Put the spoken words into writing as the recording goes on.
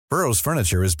Burrow's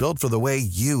furniture is built for the way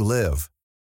you live.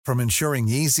 From ensuring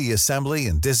easy assembly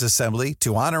and disassembly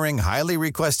to honoring highly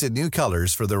requested new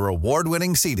colors for their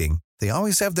award-winning seating, they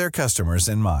always have their customers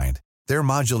in mind. Their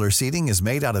modular seating is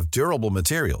made out of durable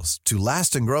materials to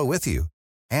last and grow with you.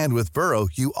 And with Burrow,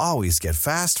 you always get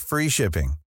fast, free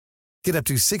shipping. Get up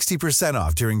to 60%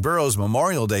 off during Burrow's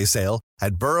Memorial Day sale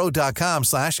at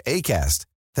burrow.com/ACAST.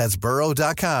 That's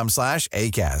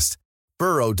burrow.com/ACAST.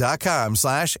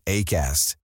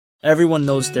 burrow.com/ACAST. Everyone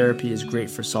knows therapy is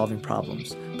great for solving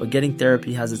problems, but getting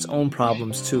therapy has its own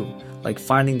problems too, like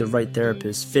finding the right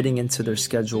therapist, fitting into their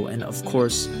schedule, and of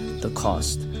course, the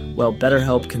cost. Well,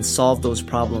 BetterHelp can solve those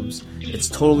problems.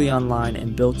 It's totally online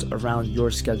and built around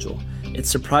your schedule.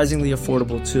 It's surprisingly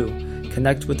affordable too.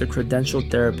 Connect with a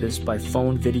credentialed therapist by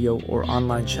phone, video, or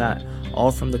online chat,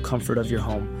 all from the comfort of your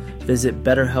home. Visit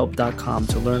BetterHelp.com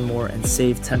to learn more and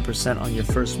save 10% on your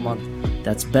first month.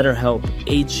 That's BetterHelp,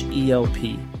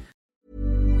 H-E-L-P.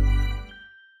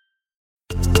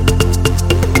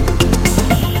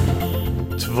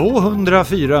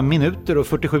 204 minuter och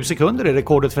 47 sekunder är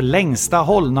rekordet för längsta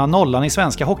hållna nollan i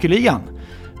svenska hockeyligan.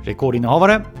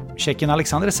 Rekordinnehavare, tjecken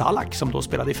Alexander Salak, som då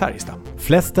spelade i Färjestad.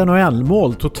 Flest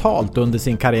NHL-mål totalt under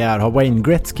sin karriär har Wayne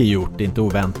Gretzky gjort, inte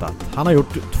oväntat. Han har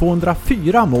gjort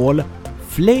 204 mål,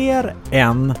 fler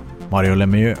än Mario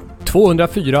Lemieux.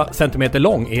 204 centimeter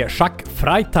lång är Jacques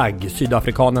Freitag,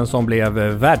 sydafrikanen som blev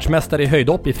världsmästare i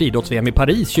höjdhopp i friidrotts-VM i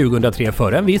Paris 2003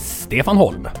 före en viss Stefan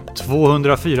Holm.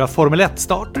 204 Formel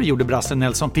 1-starter gjorde brassen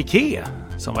Nelson Piquet,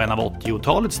 som var en av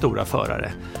 80-talets stora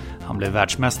förare. Han blev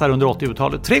världsmästare under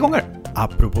 80-talet 3 gånger.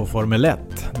 Apropå Formel 1,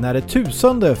 när det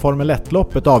 1000:e Formel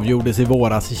 1-loppet avgjordes i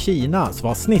våras i Kina så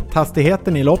var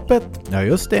snitthastigheten i loppet, ja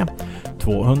just det,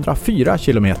 204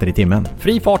 km i timmen.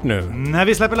 Fri fart nu. När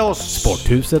vi släpper loss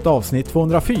Sporthuset avsnitt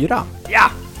 204. Ja!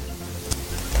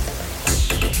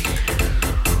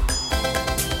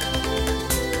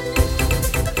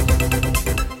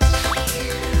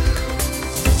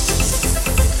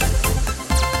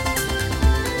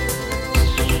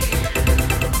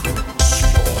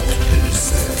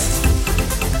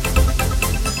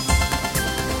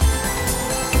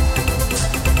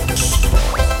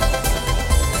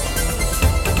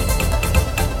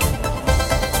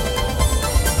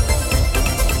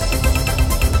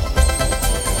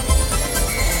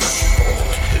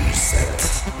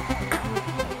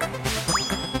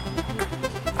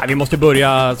 Vi måste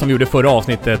börja som vi gjorde förra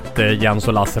avsnittet, Jens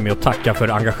och Lasse, med att tacka för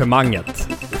engagemanget.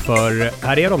 För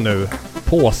här är de nu,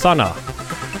 påsarna.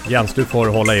 Jens, du får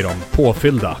hålla i dem,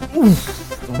 påfyllda.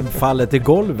 De faller till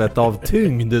golvet av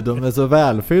tyngd, de är så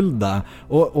välfyllda.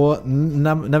 Och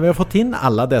när vi har fått in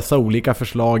alla dessa olika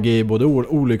förslag i både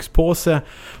olyckspåse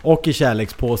och i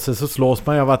kärlekspåse så slås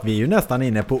man ju av att vi är ju nästan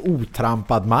inne på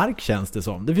otrampad mark, känns det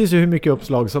som. Det finns ju hur mycket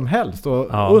uppslag som helst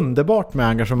och underbart med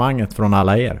engagemanget från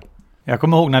alla er. Jag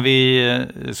kommer ihåg när vi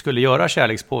skulle göra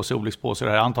kärlekspåse och olyckspåse,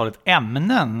 det här antalet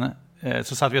ämnen,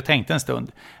 så satt vi och tänkte en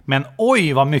stund. Men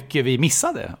oj vad mycket vi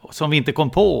missade, som vi inte kom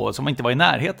på och som vi inte var i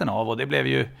närheten av. Och det blev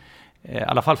ju, i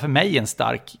alla fall för mig, en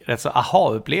stark rätt så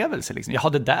aha-upplevelse. Liksom. Jag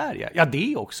hade det där, ja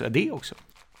det också.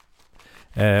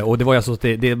 Och det var ju alltså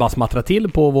det bara smattra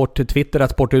till på vårt Twitter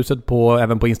att Sporthuset,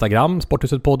 även på Instagram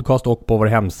Sporthuset Podcast och på vår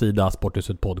hemsida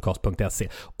sporthusetpodcast.se.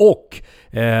 Och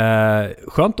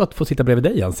skönt att få sitta bredvid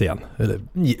dig, Jens, igen.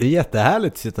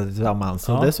 Jättehärligt att sitta tillsammans.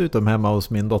 Och dessutom hemma hos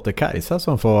min dotter Kajsa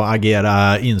som får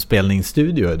agera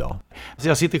inspelningsstudio idag. Så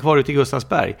jag sitter kvar ute i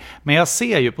Gustavsberg, men jag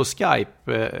ser ju på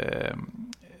Skype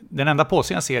den enda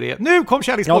påsen jag ser är, nu kom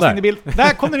kärlekspåsen in i bild,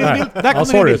 där kom den in i bild, där kom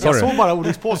den in i bild. Jag såg bara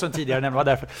olyckspåsen tidigare, nämligen var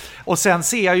därför. Och sen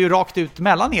ser jag ju rakt ut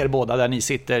mellan er båda där ni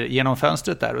sitter genom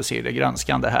fönstret där och ser det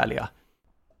granskande härliga.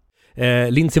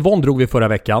 Lindsey Vonn drog vi förra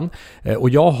veckan och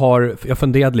jag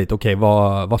funderade lite, okej,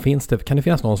 vad finns det? Kan det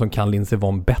finnas någon som kan Lindsey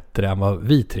Vonn bättre än vad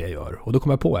vi tre gör? Och då kom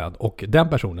jag på en, och den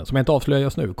personen, som jag inte avslöjar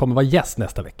just nu, kommer vara gäst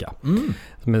nästa vecka.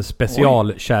 Som en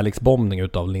special kärleksbombning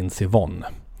utav Lindsey Vonn.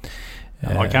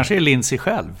 Ja, kanske är Lindsey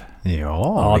själv.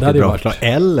 Ja, det hade ju varit.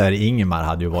 Eller Ingemar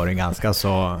hade ju varit ganska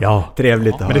så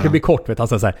trevligt. Men det kan bli kort, vet han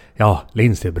säger, ja,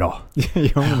 Lindsey är bra.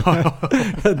 Ja,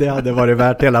 det hade varit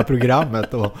värt hela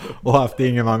programmet och haft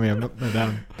Ingemar med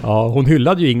den. Ja, hon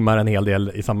hyllade ju Ingemar en hel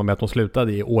del i samband med att hon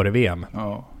slutade i Åre-VM.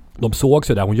 Ja. De sågs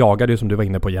ju där, hon jagade ju som du var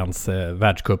inne på Jens,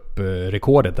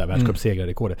 världscuprekordet där,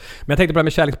 världscupsegerrekordet. Men jag tänkte på det här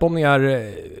med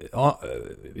kärleksbombningar,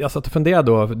 jag satt och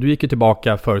funderade då, du gick ju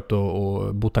tillbaka förut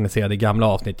och botaniserade i gamla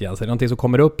avsnitt Jens. Är det någonting som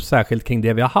kommer upp särskilt kring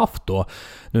det vi har haft då?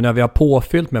 Nu när vi har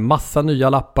påfyllt med massa nya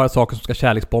lappar, saker som ska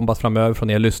kärleksbombas framöver från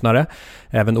er lyssnare.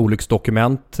 Även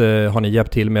olycksdokument har ni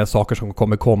hjälpt till med, saker som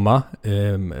kommer komma.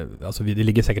 Alltså det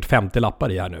ligger säkert 50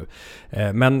 lappar i här nu.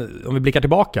 Men om vi blickar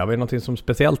tillbaka, vad är det någonting som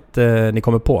speciellt ni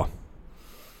kommer på?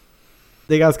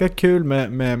 Det är ganska kul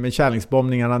med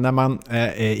kärleksbombningarna när man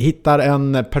hittar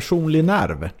en personlig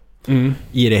nerv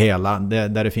i det hela,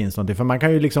 där det finns någonting. För man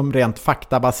kan ju liksom rent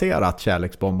faktabaserat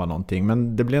kärleksbomba någonting,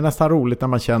 men det blir nästan roligt när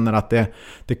man känner att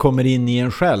det kommer in i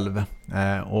en själv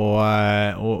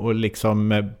och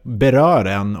liksom berör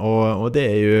en, och det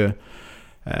är ju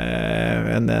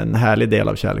en härlig del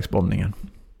av kärleksbombningen.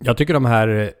 Jag tycker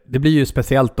det blir ju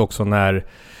speciellt också när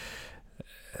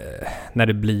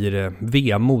det blir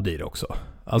vemod i det också.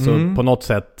 Alltså på något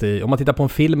sätt, om man tittar på en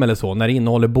film eller så, när det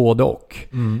innehåller både och.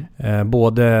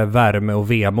 Både värme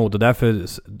och vemod. Och därför,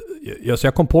 så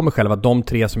jag kom på mig själv att de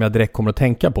 3 som jag direkt kommer att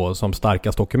tänka på som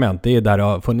starkast dokument, det är där det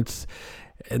har funnits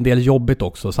en del jobbigt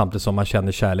också, samtidigt som man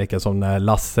känner kärleken, som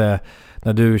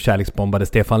när du kärleksbombade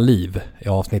Stefan Liv i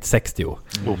avsnitt 60.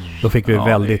 Då fick vi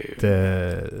väldigt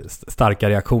starka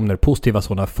reaktioner, positiva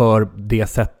sådana, för det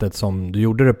sättet som du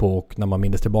gjorde det på, och när man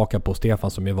minns tillbaka på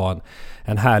Stefan som ju var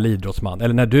en härlig idrottsman.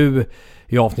 Eller när du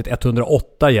i avsnitt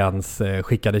 108 Jens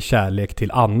skickade kärlek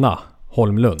till Anna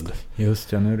Holmlund.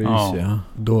 Just ja, nu ryser jag.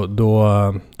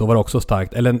 Då var det också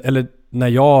starkt. Eller när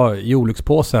jag i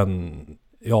olyckspåsen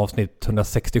i avsnitt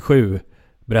 167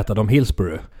 berättade om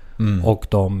Hillsborough och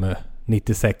de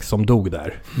 96 som dog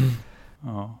där.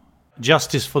 Ja.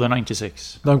 Justice for the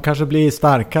 96. De kanske blir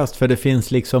starkast för det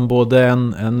finns liksom både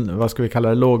en vad ska vi kalla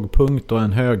det, lågpunkt och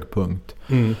en högpunkt.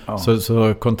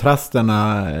 Så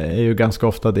kontrasterna är ju ganska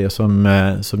ofta det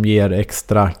som ger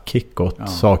extra kick åt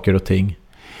saker och ting.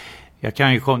 Jag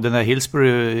kan ju den där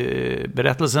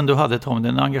Hillsborough-berättelsen du hade, Tom,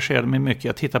 den engagerade mig mycket.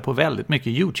 Jag tittar på väldigt mycket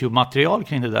YouTube-material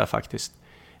kring det där faktiskt.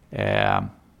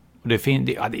 Och det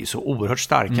är så oerhört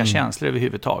starka känslor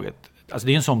överhuvudtaget. Alltså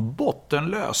det är en sån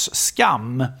bottenlös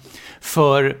skam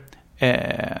för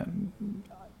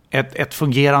ett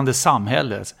fungerande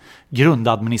samhälles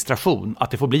grundadministration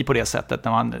att det får bli på det sättet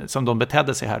som de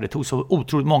betedde sig här. Det tog så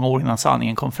otroligt många år innan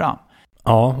sanningen kom fram.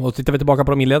 Ja, och tittar vi tillbaka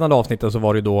på de inledande avsnitten så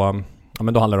var det då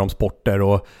handlar det om sporter,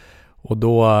 och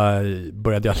då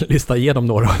började jag lista igenom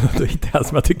några och hittade jag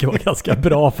som jag tycker var ganska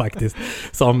bra faktiskt.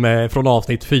 Som från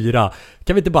avsnitt 4.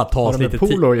 Kan vi inte bara ta oss lite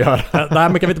tid? Nej,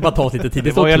 men kan vi inte bara ta oss lite tid?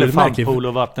 Det var ju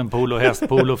elefantpolo, vattenpolo,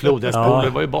 hästpolo, flodhästpolo. Det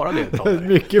var ju bara det.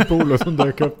 Mycket polo som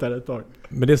dök upp där ett tag.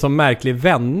 Men det är så märklig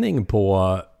vändning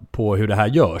på hur det här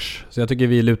görs. Så jag tycker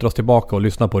vi lutar oss tillbaka och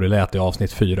lyssnar på det lät i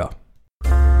avsnitt 4.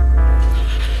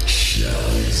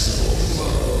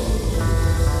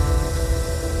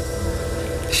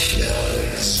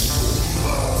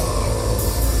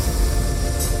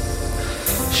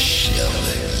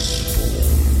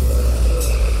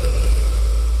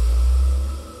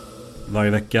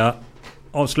 Varje vecka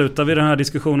avslutar vi den här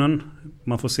diskussionen.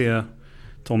 Man får se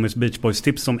Tommys Beach Boys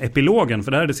tips som epilogen,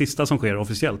 för det här är det sista som sker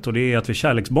officiellt, och det är att vi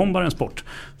kärleksbombar en sport.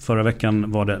 Förra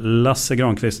veckan var det Lasse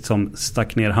Granqvist som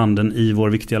stack ner handen i vår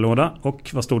viktiga låda.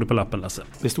 Och vad stod det på lappen, Lasse?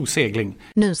 Det stod segling.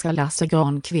 Nu ska Lasse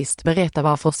Granqvist berätta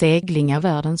varför segling är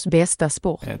världens bästa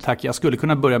sport. Tack, jag skulle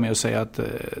kunna börja med att säga att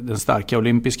den starka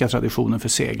olympiska traditionen för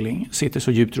segling sitter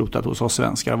så djupt rotat hos oss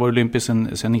svenskar. Det var olympiskt sedan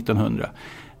 1900.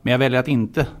 Men jag väljer att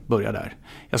inte börja där.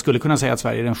 Jag skulle kunna säga att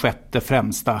Sverige är den 6:e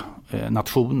främsta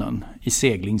nationen i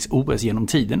seglings-OS genom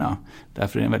tiderna.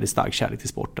 Därför är det en väldigt stark kärlek till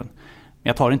sporten. Men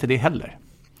jag tar inte det heller.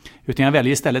 Utan jag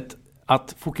väljer istället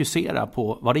att fokusera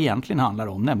på vad det egentligen handlar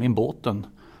om, nämligen båten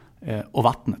och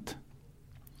vattnet.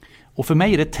 Och för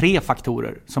mig är det 3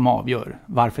 faktorer som avgör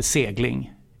varför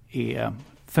segling är,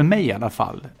 för mig i alla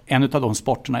fall, en av de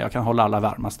sporterna jag kan hålla alla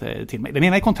varmaste till mig. Den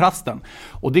ena är kontrasten.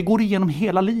 Och det går igenom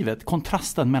hela livet.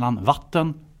 Kontrasten mellan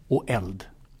vatten och eld.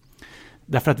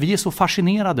 Därför att vi är så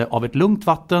fascinerade av ett lugnt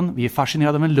vatten. Vi är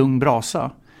fascinerade av en lugn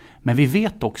brasa. Men vi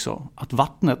vet också att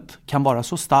vattnet kan vara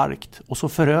så starkt och så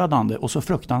förödande och så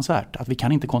fruktansvärt att vi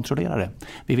kan inte kontrollera det.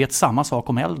 Vi vet samma sak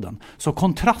om elden. Så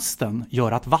kontrasten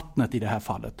gör att vattnet i det här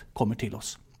fallet kommer till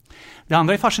oss. Det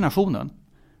andra är fascinationen.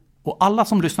 Och alla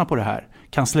som lyssnar på det här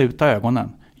kan sluta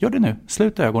ögonen. Gör det nu,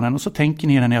 sluta ögonen, och så tänker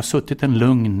ni när ni har suttit en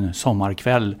lugn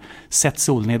sommarkväll, sett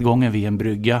solnedgången vid en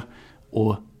brygga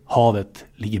och havet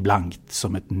ligger blankt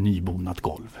som ett nybonat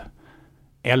golv.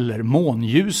 Eller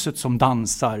månljuset som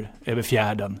dansar över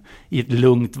fjärden i ett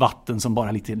lugnt vatten som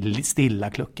bara lite stilla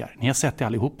kluckar. Ni har sett det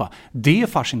allihopa. Det är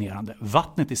fascinerande.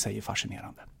 Vattnet i sig är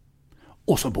fascinerande.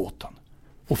 Och så båten.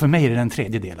 Och för mig är det den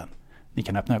tredje delen. Ni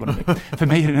kan öppna ögonen. För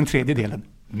mig är det den tredje delen.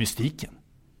 Mystiken.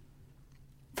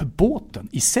 För båten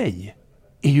i sig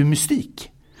är ju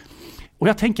mystik. Och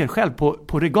jag tänker själv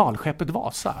på regalskeppet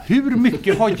Vasa. Hur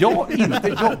mycket har jag inte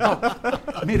jobbat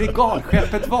med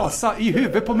regalskeppet Vasa i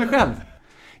huvudet på mig själv?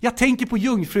 Jag tänker på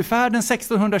Jungfrufärden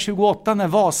 1628 när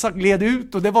Vasa gled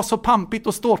ut och det var så pampigt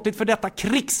och ståtligt för detta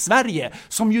krigssverige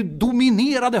som ju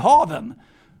dominerade haven.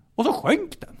 Och så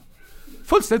sjönk den.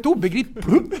 Fullständigt obegripligt.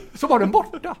 Så var den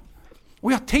borta.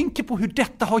 Och jag tänker på hur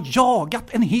detta har jagat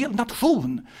en hel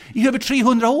nation i över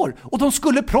 300 år. Och de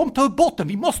skulle prompt ta upp båten.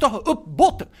 Vi måste ha upp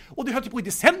båten. Och det höll på i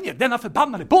decennier. Denna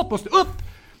förbannade båt måste upp.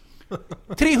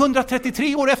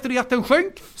 333 år efter det att den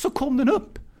sjönk så kom den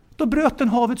upp. Då bröt den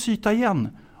havets yta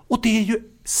igen. Och det är ju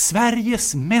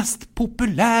Sveriges mest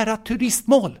populära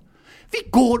turistmål. Vi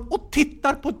går och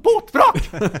tittar på ett båtvrak.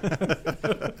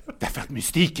 Därför att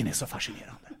mystiken är så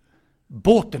fascinerande.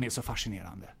 Båten är så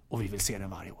fascinerande. Och vi vill se den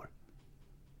varje år.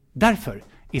 Därför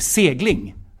är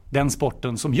segling den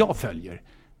sporten som jag följer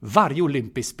varje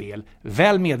olympiskt spel,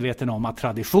 väl medveten om att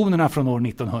traditionerna från år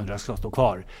 1900 ska stå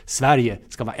kvar. Sverige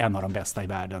ska vara en av de bästa i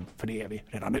världen, för det är vi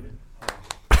redan nu.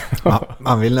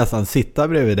 Man vill nästan sitta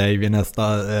bredvid dig vid nästa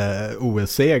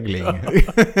OS-segling.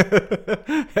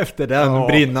 Efter den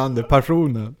brinnande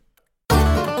passionen.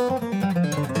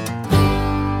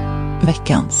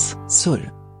 Veckans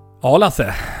surr. Ja,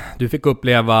 Lasse, du fick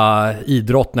uppleva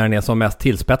idrott när den är som mest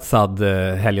tillspetsad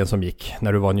helgen som gick,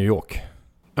 när du var i New York.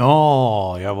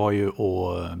 Ja, jag var ju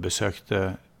och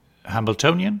besökte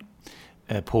Hambletonian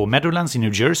på Meadowlands i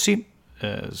New Jersey.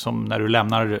 Som när du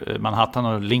lämnar Manhattan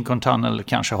och Lincoln Tunnel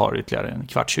kanske har ytterligare en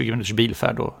 20 minuters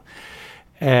bilfärd.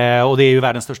 Och det är ju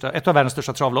ett av världens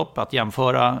största travlopp, att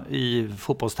jämföra i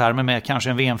fotbollstermer med kanske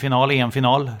en VM-final,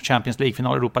 EM-final, Champions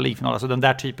League-final, Europa League-final. Alltså den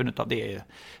där typen av det är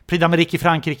Prix d'Amérique i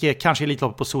Frankrike, kanske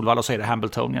Elitloppet på Solvalla, och så är det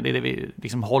Hambletonian. Det är det vi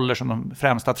liksom håller som de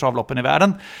främsta travloppen i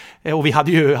världen. Och vi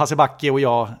hade ju, Hasse Backe och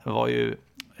jag var ju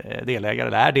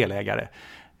delägare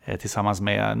tillsammans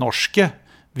med norske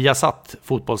Viasat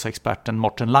fotbollsexperten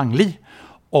Morten Langli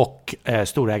och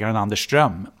storägaren Anders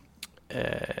Ström,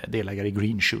 delägare i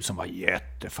Greenshoe, som var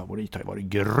jättefavorit, har varit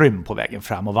grym på vägen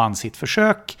fram och vann sitt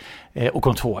försök och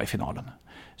kom 2 i finalen.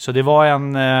 Så det var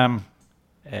en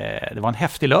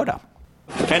häftig lördag.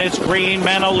 And it's Green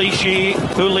Manalishi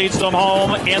who leads them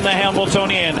home in the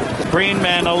Hambletonian. Green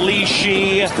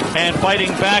Manalishi and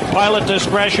fighting back. Pilot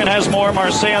Discretion has more.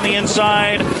 Marseille on the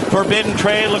inside. Forbidden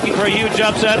Trade looking for a huge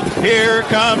upset. Here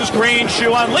comes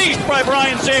Greenshoe unleashed by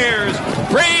Brian Sears.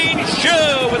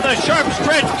 Greenshoe with a sharp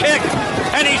stretch kick.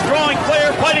 And he's drawing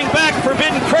clear, fighting back.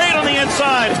 Forbidden Trade on the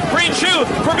inside. Greenshoe,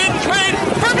 Forbidden Trade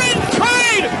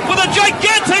with a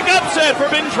gigantic upset.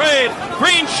 Forbidden Trade.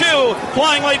 Greenshoe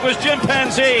flying late was Jim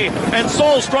Pansy and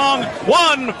Soul Strong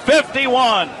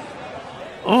 151.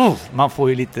 Man får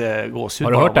ju lite gåshud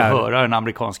bara av att höra den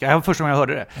amerikanska. Jag var första gången jag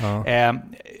hörde det. Ja.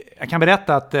 Jag kan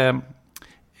berätta att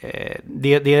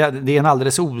det är en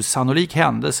alldeles osannolik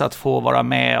händelse att få vara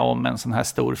med om en sån här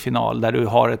stor final där du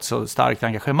har ett så starkt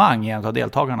engagemang i en av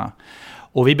deltagarna.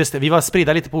 Och vi var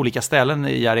spridda lite på olika ställen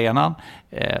i arenan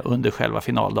under själva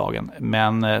finaldagen.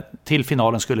 Men till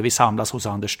finalen skulle vi samlas hos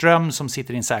Anders Ström som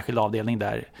sitter i en särskild avdelning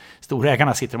där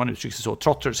storägarna sitter, man uttrycker sig så,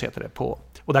 Trotters heter det på.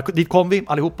 Och dit kom vi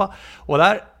allihopa. Och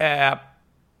där,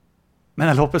 men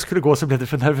när loppet skulle gå så blev det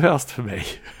för nervöst för mig.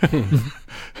 Nej,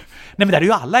 men där är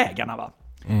ju alla ägarna, va?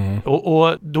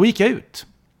 Och då gick jag ut.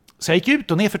 Så jag gick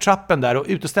ut och ner för trappen där och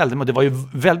ut och ställde mig. Det var ju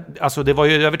det var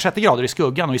ju över 30 grader i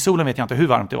skuggan, och i solen vet jag inte hur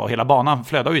varmt det var. Hela banan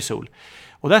flödade i sol.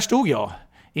 Och där stod jag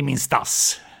i min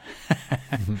stass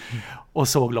och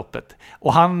såg loppet.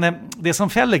 Och det som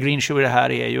fäller Greenshoe i det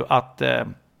här är ju att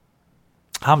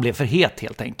han blev för het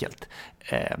helt enkelt.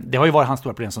 Det har ju varit hans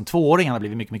stora problem som 2-åring. Han har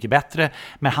blivit mycket, mycket bättre.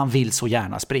 Men han vill så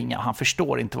gärna springa. Han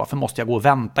förstår inte varför måste jag gå och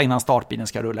vänta innan startbilen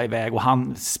ska rulla iväg. Och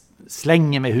han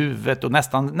slänger med huvudet och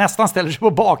nästan ställer sig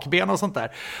på bakben och sånt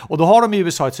där. Och då har de i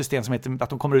USA ett system som heter att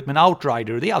de kommer ut med en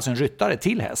outrider. Och det är alltså en ryttare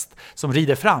till häst som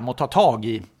rider fram och tar tag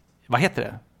i, vad heter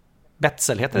det?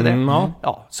 Betsel heter det.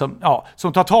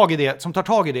 Som tar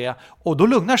tag i det, och då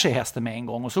lugnar sig hästen med en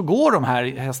gång, och så går de här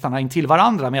hästarna in till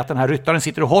varandra med att den här ryttaren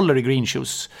sitter och håller i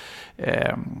Greenshoes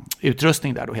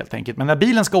utrustning där då helt enkelt. Men när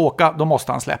bilen ska åka, då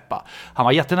måste han släppa. Han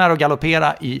var jättenära att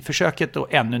galoppera i försöket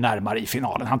och ännu närmare i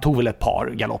finalen. Han tog väl ett par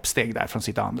galoppsteg där från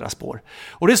sitt andra spår.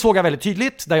 Och det såg jag väldigt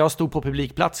tydligt där jag stod på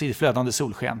publikplats i flödande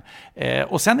solsken.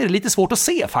 Och sen är det lite svårt att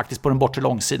se faktiskt på den bortre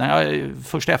långsidan. Jag har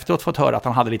först efteråt fått höra att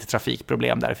han hade lite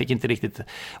trafikproblem där. Fick inte riktigt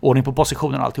ordning på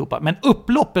positionen och alltihopa. Men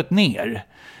upploppet ner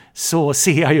så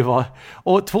ser jag ju vad...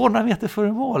 Och 200 meter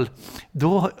före mål,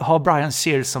 då har Brian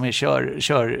Sears som är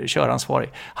köransvarig,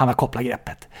 han har kopplat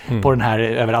greppet på den här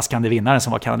överraskande vinnaren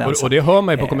som var kanadensare. Och det hör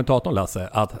man ju på kommentatorn, Lasse,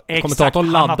 att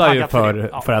kommentatorn laddar ju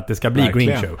för att det ska bli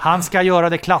Greenshoe. Han ska göra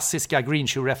det klassiska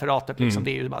Greenshoe-referatet, liksom,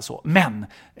 det är ju bara så. Men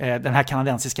den här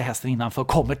kanadensiska hästen innanför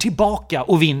kommer tillbaka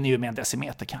och vinner ju med en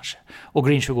decimeter kanske. Och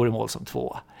Greenshoe går i mål som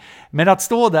 2. Men att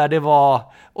stå där, det var...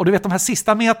 Och du vet de här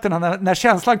sista meterna när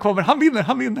känslan kommer, han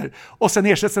vinner. Och sen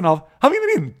ersätts den av, han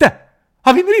vinner inte.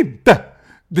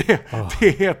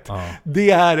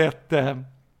 Det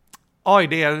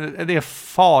är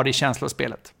far i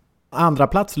känslospelet. Andra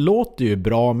plats låter ju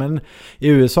bra, men i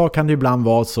USA kan det ibland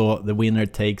vara så the winner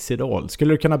takes it all.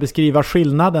 Skulle du kunna beskriva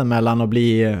skillnaden mellan att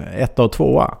bli 1 och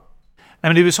 2?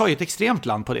 Nej, men USA är ju ett extremt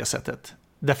land på det sättet.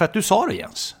 Därför att du sa det,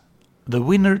 Jens. The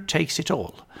winner takes it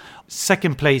all.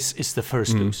 Second place is the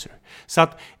first loser. Så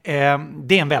att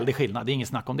det är en väldig skillnad, det är inget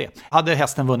snack om det. Hade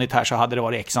hästen vunnit här så hade det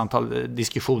varit x antal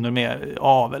diskussioner med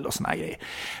avel och såna här grejer.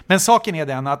 Men saken är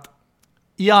den att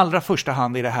i allra första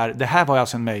hand är det här var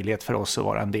alltså en möjlighet för oss att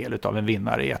vara en del av en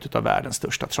vinnare i ett av världens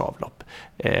största travlopp.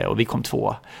 Och vi kom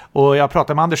 2. Och jag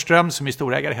pratade med Anders Ström som är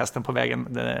storägare i hästen på vägen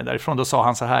därifrån. Då sa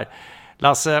han så här: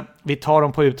 Lasse, vi tar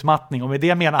dem på utmattning. Och med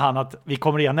det menar han att vi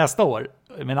kommer igen nästa år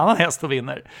med en annan häst och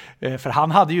vinner. För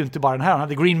han hade ju inte bara den här. Han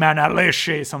hade Green Man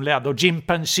Alicia som ledde och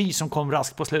Chimpanzee som kom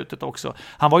raskt på slutet också.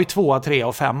 Han var ju 2, 3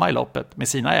 och 5 i loppet med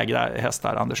sina egna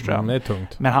hästar, Anders Ström. Det är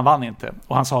tungt. Men han vann inte.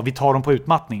 Och han sa, vi tar dem på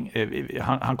utmattning.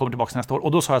 Han kommer tillbaka nästa år.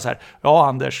 Och då sa jag så här: ja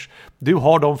Anders, du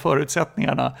har de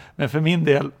förutsättningarna. Men för min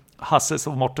del, Hasses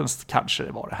och Mortens, kanske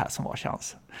det var det här som var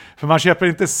chansen. För man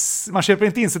köper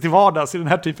inte in sig till vardags i den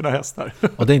här typen av hästar.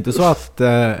 Och det är inte så att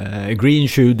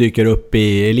Greenshoe dyker upp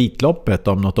i Elitloppet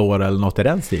om något år eller något i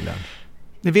den stilen?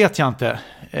 Det vet jag inte.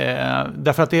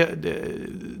 Därför att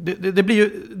det blir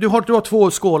ju, du har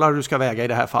 2 skålar du ska väga i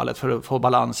det här fallet för att få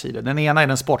balans i det. Den ena är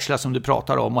den sportsliga som du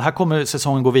pratar om. Och här kommer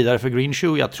säsongen gå vidare för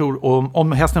Greenshoe. Jag tror,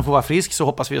 om hästen får vara frisk så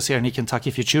hoppas vi att se den i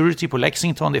Kentucky Futurity på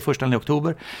Lexington. Det är första helgen i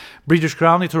oktober. British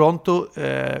Crown i Toronto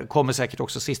kommer säkert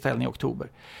också sista helgen i oktober.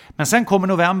 Men sen kommer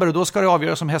november och då ska det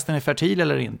avgöras om hästen är fertil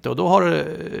eller inte. Och då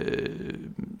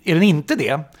är den inte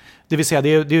det vill säga det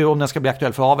är om den ska bli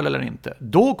aktuell för avel eller inte.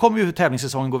 Då kommer ju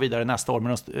tävlingssäsongen gå vidare nästa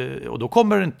år. Och då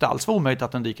kommer det inte alls vara omöjligt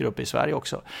att den dyker upp i Sverige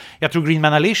också. Jag tror Green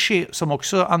Man Alicia, som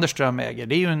också Anders Ström äger,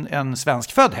 det är ju en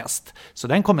svensk född häst. Så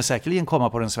den kommer säkerligen komma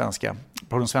på den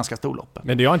svenska storloppen.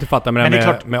 Men det jag inte fattar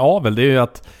med avel, det är ju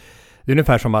att det är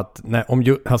ungefär som att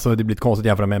alltså det blir ett konstigt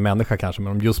jämföra med en människa kanske,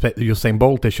 men om Usain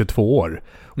Bolt är 22 år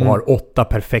och har 8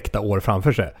 perfekta år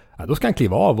framför sig, då ska han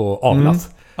kliva av och avlas.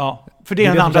 Ja, för det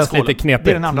är den andra skålen. Det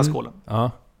är den andra skålen.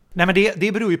 Ja. Nej, men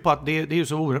det beror ju på att det är ju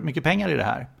så oerhört mycket pengar i det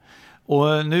här.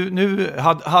 Och nu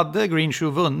hade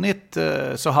Greenshoe vunnit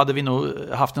så hade vi nog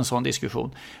haft en sån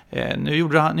diskussion. Nu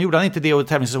gjorde han inte det och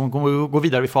tävlingssäsongen kommer att gå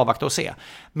vidare, vi får avvakta och se.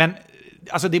 Men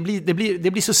alltså det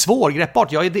blir så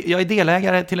svårgreppbart. Jag är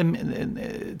delägare till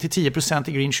 10%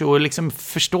 i Greenshoe och liksom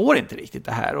förstår inte riktigt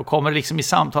det här och kommer liksom i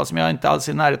samtal som jag inte alls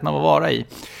är i närheten av att vara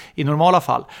i normala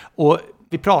fall. Och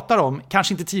vi pratar om,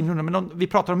 kanske inte 10 miljoner, men vi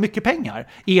pratar om mycket pengar.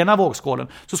 I ena vågskålen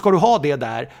så ska du ha det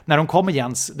där när de kommer,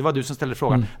 Jens, det var du som ställde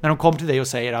frågan, när de kommer till dig och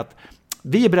säger att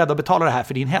vi är beredda att betala det här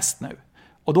för din häst nu.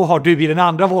 Och då har du i den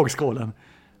andra vågskålen,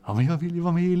 ja men jag vill ju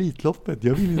vara med i Elitloppet,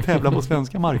 jag vill ju tävla på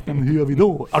svenska marknaden, hur gör vi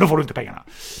då? Ja, då får du inte pengarna.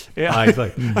 Ja,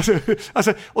 exakt.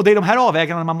 Alltså, och det är de här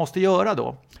avvägningarna man måste göra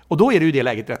då. Och då är det ju i det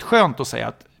läget rätt skönt att säga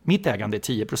att mitt ägande är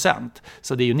 10%.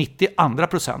 Så det är ju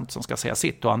 92% som ska säga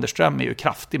sitt. Och Anders Ström är ju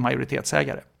kraftig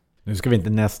majoritetsägare. Nu ska vi inte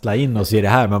nästla in oss i det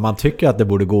här, men man tycker att det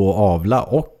borde gå att avla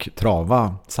och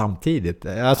trava samtidigt.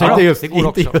 Alltså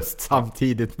inte just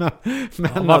samtidigt. Men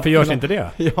varför görs inte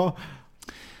det? Ja.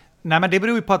 Nej, men det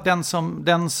beror ju på att den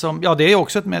som ja, det är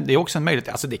också en möjlighet.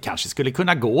 Alltså det kanske skulle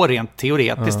kunna gå rent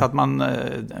teoretiskt att man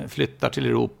flyttar till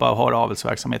Europa och har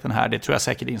avelsverksamheten här. Det tror jag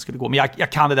säkert skulle gå. Men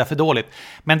jag kan det där för dåligt.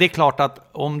 Men det är klart att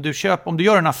om du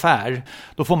gör en affär,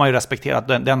 då får man ju respektera att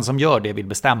den som gör det vill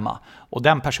bestämma. Och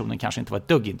den personen kanske inte var ett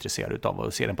dugg intresserad av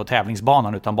att se den på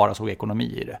tävlingsbanan utan bara såg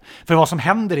ekonomi i det. För vad som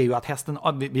händer är ju att hästen,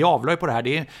 vi avlar ju på det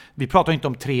här. Vi pratar inte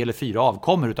om 3 eller 4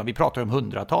 avkommor utan vi pratar om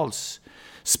hundratals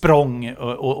språng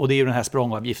och det är ju den här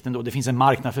språngavgiften då. Det finns en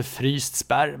marknad för fryst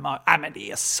sperma. Men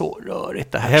det är så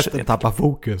rörigt det här. Hästen tappar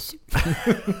fokus.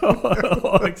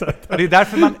 Exakt. Det är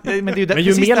därför men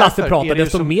ju mer Lasse pratar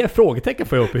desto mer frågetecken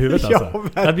får jag upp i huvudet alltså.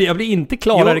 Jag blir inte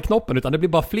klarare i knoppen utan det blir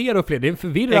bara fler och fler. Det är en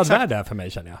förvirrad värld där för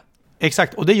mig känner jag.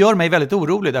 Exakt, och det gör mig väldigt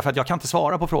orolig därför att jag kan inte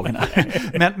svara på frågorna.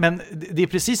 men det är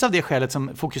precis av det skälet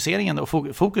som fokuseringen och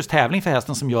fokus tävling för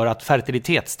hästen som gör att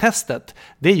fertilitetstestet,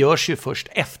 det görs ju först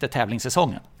efter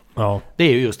tävlingssäsongen. Ja. Det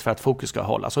är ju just för att fokus ska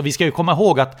hållas. Och vi ska ju komma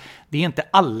ihåg att det är inte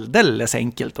alldeles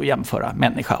enkelt att jämföra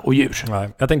människa och djur. Nej.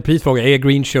 Jag tänkte precis fråga, är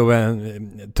Greenshoe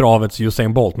travets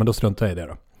Usain Bolt? Men då struntar jag i det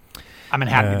då. Ja men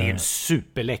här, det är en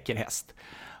superläcker häst.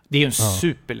 Det är en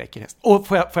superläcker häst. Och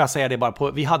får jag säga det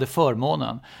bara vi hade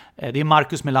förmånen. Det är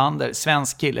Marcus Melander,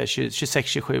 svensk kille,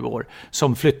 26-27 år,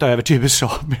 som flyttade över till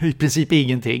USA med i princip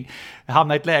ingenting.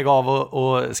 Hamnade i ett läge av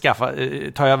att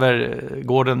ta över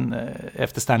gården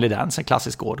efter Stanley Dance, en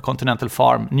klassisk gård, Continental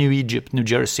Farm, New Egypt,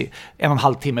 New Jersey,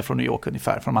 1,5 timme från New York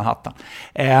ungefär, från Manhattan.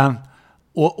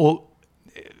 Och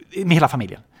med hela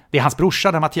familjen. Det är hans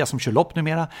brorsa, där Mattias, som kör lopp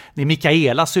numera. Det är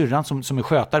Mikaela, syrran, som är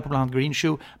skötare på bland annat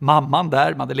Greenshoe. Mamman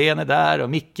där, Madeleine är där och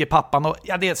Micke, pappan. Och,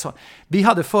 det är så. Vi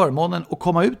hade förmånen att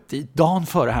komma ut dit dagen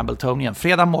före Hambletonien.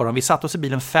 Fredag morgon, vi satt oss i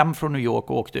bilen 5 från New York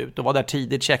och åkte ut. Och var där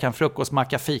tidigt, käkade en frukost,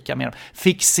 macka, fika med dem.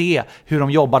 Fick se hur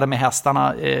de jobbade med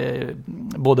hästarna,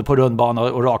 både på rundbana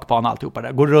och rakbana och alltihopa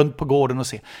där. Gå runt på gården och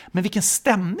se. Men vilken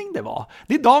stämning det var.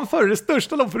 Det är dagen före det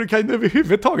största lopp för du kan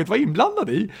överhuvudtaget vara inblandad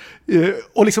i.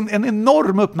 Och liksom en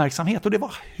enorm uppmärksamhet, och det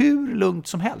var hur lugnt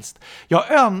som helst.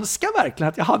 Jag önskar verkligen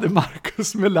att jag hade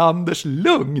Marcus Melanders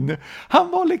lugn.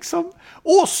 Han var liksom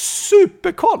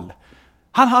superkoll.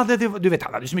 Han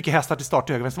hade så mycket hästar till start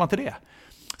i höger, var inte det?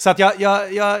 Så att jag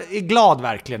är glad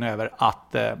verkligen över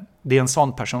att det är en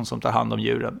sån person som tar hand om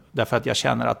djuren, därför att jag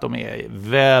känner att de är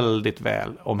väldigt väl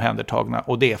omhändertagna,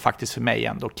 och det är faktiskt för mig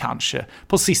ändå kanske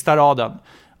på sista raden.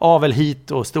 Avel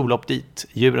hit och storlopp dit.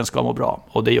 Djuren ska må bra,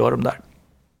 och det gör de där.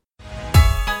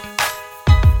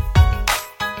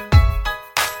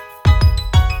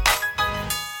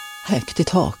 Högt i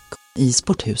tak i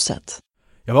Sporthuset.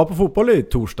 Jag var på fotboll i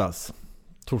torsdagen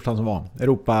som var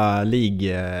Europa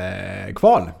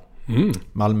League-kval.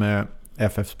 Malmö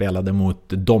FF spelade mot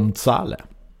Domzale.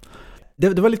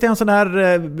 Det var lite en sån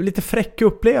där lite fräck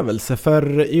upplevelse,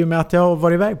 för i och med att jag har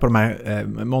varit iväg på de här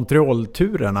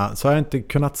Montreal-turerna så har jag inte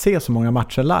kunnat se så många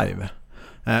matcher live.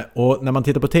 Och när man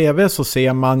tittar på tv så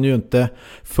ser man ju inte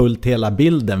fullt hela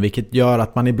bilden, vilket gör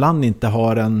att man ibland inte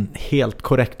har en helt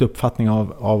korrekt uppfattning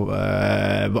av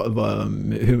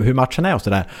hur matchen är och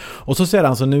sådär. Och så ser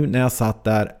alltså nu när jag satt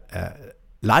där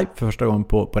live för första gången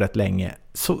på rätt länge,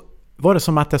 så var det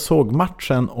som att jag såg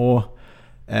matchen och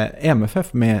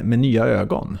MFF med nya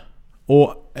ögon.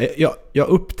 Och jag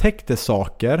upptäckte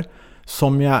saker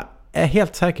som jag är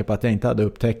helt säker på att jag inte hade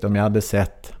upptäckt om jag hade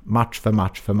sett match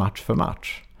för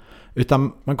match.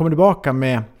 Utan man kommer tillbaka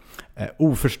med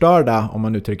oförstörda, om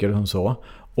man uttrycker det som så,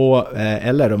 och,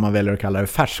 eller om man väljer att kalla det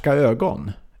färska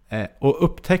ögon. Och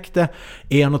upptäckte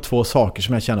en och två saker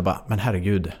som jag kände bara, men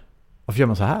herregud, varför gör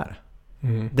man så här?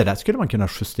 Det där skulle man kunna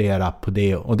justera på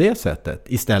det och det sättet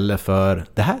istället för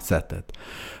det här sättet.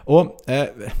 Och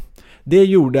det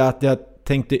gjorde att jag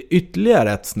tänkte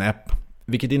ytterligare ett snäpp,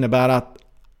 vilket innebär att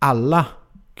alla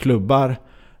klubbar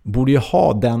borde ju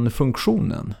ha den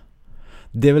funktionen.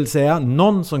 Det vill säga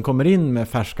någon som kommer in med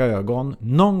färska ögon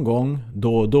någon gång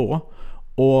då och då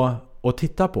och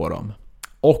tittar på dem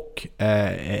och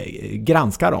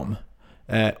granskar dem.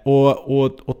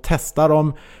 Och testar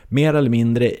dem, mer eller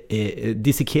mindre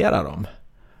dissekerar dem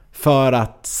för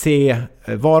att se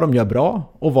vad de gör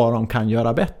bra och vad de kan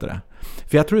göra bättre.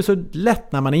 För jag tror det är så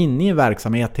lätt när man är inne i en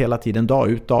verksamhet hela tiden, dag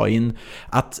ut, dag in,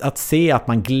 att se att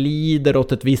man glider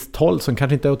åt ett visst håll som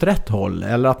kanske inte är åt rätt håll,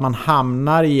 eller att man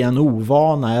hamnar i en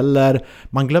ovana, eller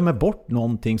man glömmer bort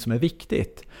någonting som är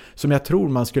viktigt, som jag tror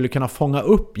man skulle kunna fånga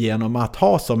upp genom att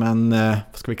ha som en,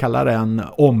 vad ska vi kalla det, en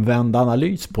omvänd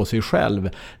analys på sig själv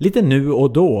lite nu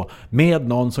och då med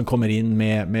någon som kommer in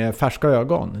med färska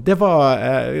ögon. Det var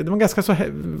en ganska så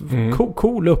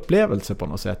cool upplevelse på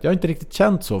något sätt. Jag har inte riktigt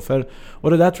känt så,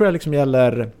 och det där tror jag liksom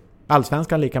gäller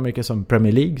Allsvenskan lika mycket som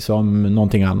Premier League, som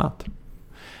någonting annat.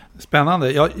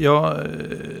 Spännande. Jag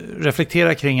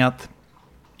reflekterar kring att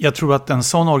jag tror att en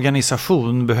sån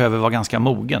organisation behöver vara ganska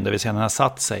mogen, det vill säga den har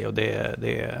satt sig, och den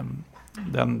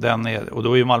är, och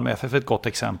då är ju Malmö FF ett gott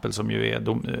exempel som ju är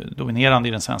dominerande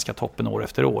i den svenska toppen år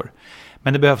efter år.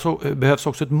 Men det behövs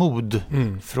också ett mod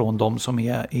från de som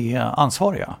är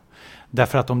ansvariga.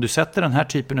 Därför att om du sätter den här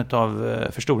typen av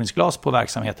förstoringsglas på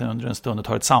verksamheten under en stund och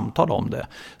tar ett samtal om det,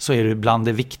 så är det bland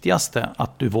det viktigaste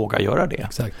att du vågar göra det.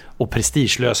 Exakt. Och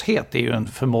prestigelöshet är ju en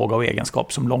förmåga och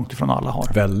egenskap som långt ifrån alla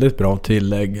har. Väldigt bra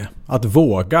tillägg. Att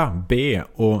våga be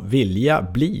och vilja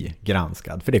bli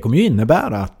granskad. För det kommer ju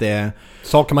innebära att det...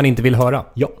 Saker man inte vill höra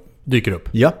Ja. dyker upp.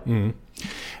 Ja.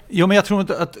 Jo, men jag tror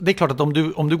inte att det är klart att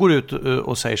om du går ut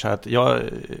och säger så här att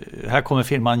här kommer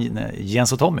firman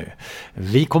Jens och Tommy.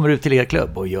 Vi kommer ut till er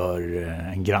klubb och gör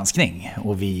en granskning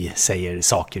och vi säger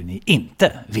saker ni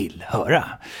inte vill höra.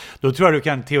 Då tror jag du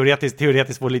kan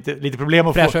teoretiskt få lite problem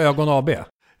att få. Fräscha ögon AB.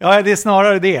 Ja, det är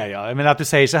snarare det. Ja. Jag menar att du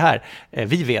säger så här.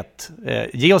 Vi vet,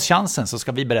 ge oss chansen så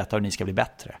ska vi berätta hur ni ska bli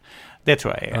bättre. Det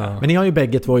tror jag är. Men ni har ju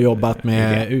bägge två jobbat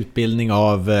med utbildning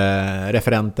av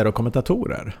referenter och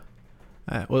kommentatorer.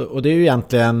 Och det är ju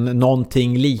egentligen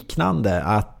någonting liknande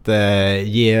att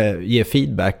ge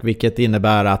feedback, vilket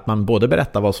innebär att man både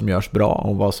berättar vad som görs bra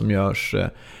och vad som görs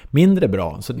mindre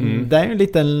bra. Så det är en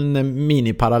liten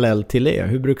mini-parallell till det.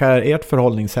 Hur brukar ert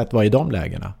förhållningssätt vara i de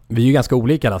lägena? Vi är ju ganska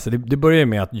olika. Alltså. Det börjar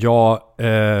med att vi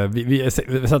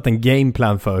har satt en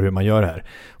gameplan för hur man gör det här.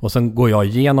 Och sen går jag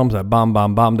igenom så här, bam,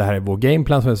 bam, bam, det här är vår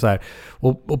gameplan. Så här,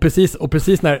 och precis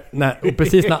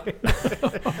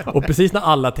när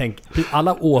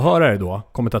alla åhörare då,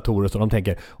 kommentatorer, så de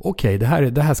tänker okej, det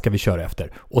här ska vi köra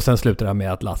efter. Och sen slutar det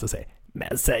med att Lasse säger,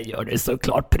 men sen gör det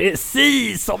såklart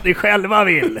precis som ni själva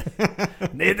vill.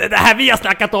 Det här vi har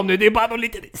snackat om nu, det är bara någon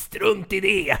liten strunt i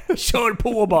det. Kör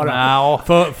på bara. No,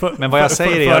 men vad jag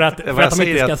säger för att de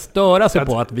inte ska störa sig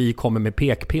på att vi kommer med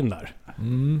pekpinnar.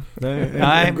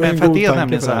 Nej, men för det är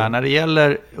nämligen så här, när det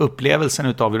gäller upplevelsen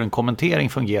utav hur en kommentering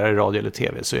fungerar i radio eller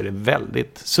tv, så är det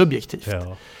väldigt subjektivt.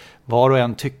 Ja. Var och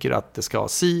en tycker att det ska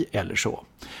si eller så.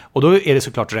 Och då är det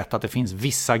såklart rätt att det finns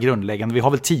vissa grundläggande, vi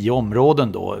har väl 10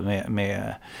 områden då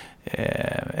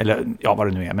eller ja, vad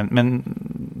det nu är, men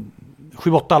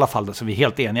 7-8 i alla fall då, så vi är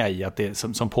helt eniga i att det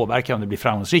som påverkar om det blir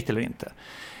framgångsrikt eller inte.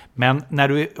 Men när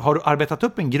du har arbetat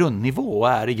upp en grundnivå och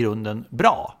är i grunden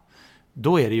bra,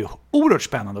 då är det ju oerhört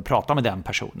spännande att prata med den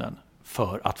personen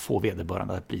för att få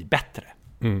vederbörande att bli bättre.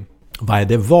 Vad är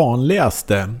det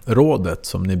vanligaste rådet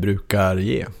som ni brukar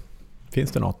ge?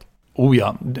 Finns det något?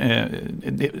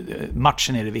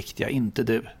 Matchen är det viktiga, inte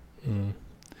du.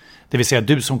 Det vill säga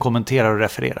du som kommenterar och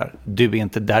refererar. Du är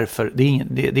inte därför. Det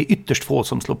är ytterst få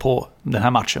som slår på den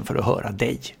här matchen för att höra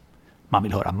dig. Man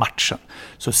vill höra matchen.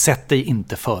 Så sätt dig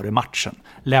inte före matchen.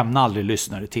 Lämna aldrig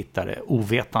lyssnare, tittare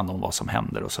ovetande om vad som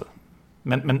händer och så.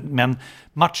 Men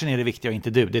matchen är det viktiga och inte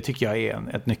du. Det tycker jag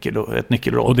är ett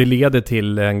nyckelråd. Och det leder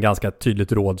till en ganska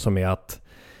tydligt råd som är att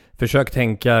försök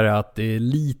tänka att det är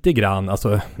lite grann,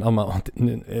 alltså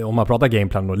om man pratar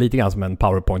gameplan då, lite grann som en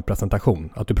PowerPoint-presentation.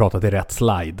 Att du pratar till rätt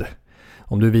slide.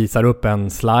 Om du visar upp en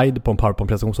slide på en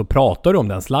PowerPoint-presentation så pratar du om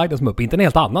den sliden som är upp, inte en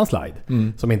helt annan slide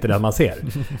som inte den man ser.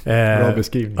 Bra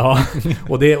beskrivning. Ja,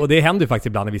 och det händer ju faktiskt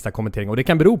ibland i vissa kommenteringar. Och det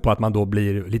kan bero på att man då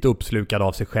blir lite uppslukad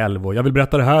av sig själv. Och jag vill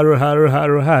berätta det här och det här och det här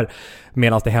och det här.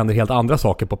 Medan det händer helt andra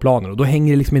saker på planen. Och då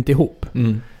hänger det liksom inte ihop.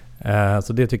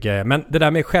 Så det tycker jag är. Men det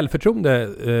där med självförtroende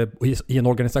i en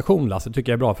organisation, Lasse,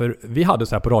 tycker jag är bra. För vi hade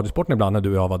så här på Radiosporten ibland när du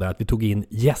och jag var där, att vi tog in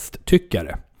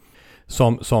gästtyckare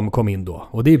som kom in då.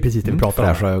 Och det är precis det vi pratar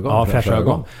om. Fräscha ögon. Ja, fräscha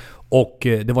ögon. Och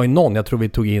det var ju någon, jag tror vi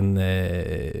tog in,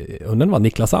 undrar var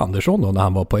Niklas Andersson då, när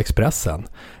han var på Expressen,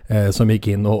 som gick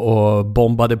in och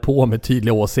bombade på med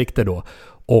tydliga åsikter då.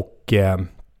 Och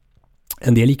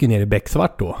en del gick ju ner i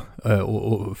becksvart då,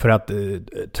 och för att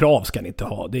trav ska ni inte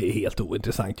ha, det är helt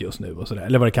ointressant just nu och sådär,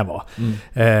 eller vad det kan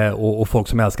vara. Och folk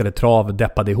som älskade trav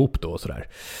deppade ihop då och sådär.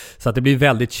 Så att det blir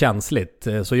väldigt känsligt.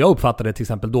 Så jag uppfattade till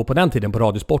exempel då på den tiden på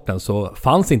Radiosporten så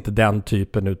fanns inte den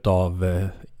typen utav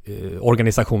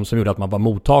organisation som gjorde att man var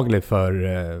mottaglig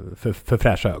för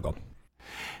fräscha ögon.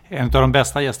 En av de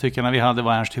bästa gästtyckarna vi hade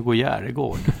var Ernst-Hugo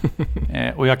Järegård.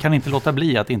 Och jag kan inte låta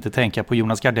bli att inte tänka på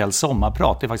Jonas Gardells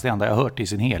sommarprat. Det är faktiskt det enda jag har hört i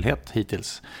sin helhet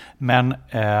hittills. Men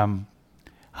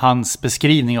hans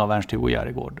beskrivning av Ernst-Hugo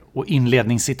Järegård och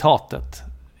inledningscitatet.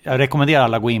 Jag rekommenderar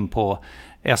alla att gå in på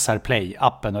SR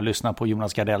Play-appen och lyssna på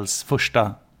Jonas Gardells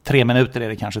första 3 minuter, är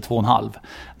det kanske 2,5,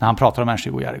 när han pratar om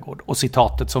Ernst-Hugo Järegård. Och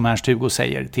citatet som Ernst-Hugo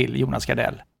säger till Jonas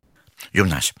Gardell.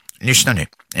 Jonas, lyssna nu.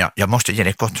 Ja, jag måste ge dig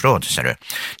ett gott råd, säger du.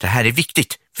 Det här är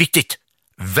viktigt.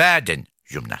 Världen,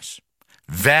 Jonas.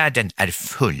 Världen är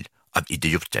full av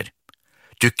idioter.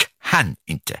 Du kan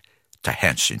inte ta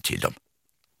hänsyn till dem.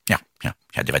 Ja,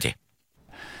 det var det.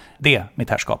 Det, mitt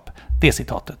herrskap, det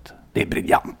citatet, det är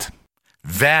briljant.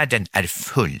 Världen är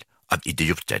full av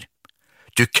idioter.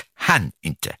 Du kan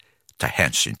inte ta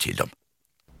hänsyn till dem.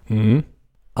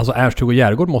 Alltså Ernst-Hugo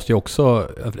Järegård måste ju också,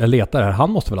 jag letar här,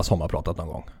 han måste väl ha sommarpratat någon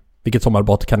gång? Vilket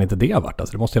sommarbrott kan inte det ha varit?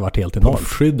 Alltså det måste ha varit helt enormt.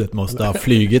 Skyddet måste ha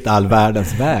flygit all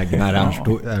världens väg när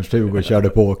Ernst-Hugo körde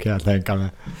på, kan jag tänka mig.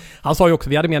 Han sa ju också,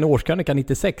 vi hade med en årskrönika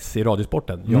 96 i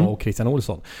Radiosporten, jag och Christian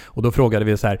Olsson. Och då frågade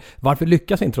vi så här, varför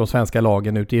lyckas inte de svenska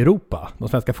lagen ute i Europa? De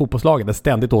svenska fotbollslagen, det är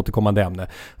ständigt återkommande ämne.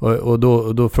 Och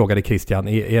då frågade Christian,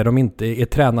 är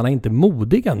tränarna inte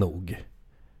modiga nog?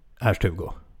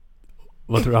 Ernst-Hugo.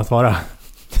 Vad tror du han svarade?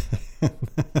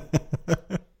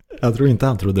 Jag tror inte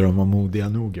han trodde de var modiga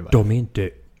nog. De är inte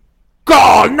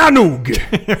galna nog!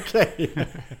 Okej.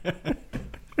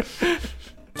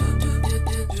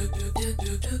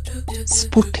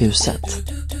 Sporthuset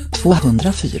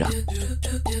 204.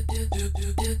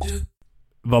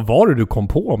 Vad var det du kom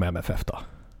på med MFF då?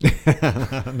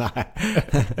 Nej,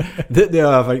 det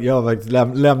jag har faktiskt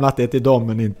lämnat det till dem,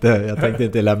 men inte, jag tänkte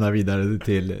inte lämna vidare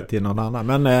till någon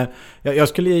annan. Men jag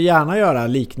skulle gärna göra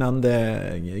liknande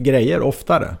grejer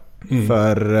oftare.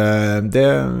 För det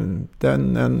är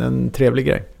en trevlig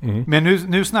grej. Men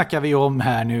nu snackar vi om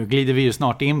här, nu glider vi ju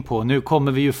snart in på, nu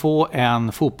kommer vi ju få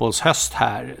en fotbollshöst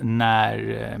här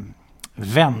när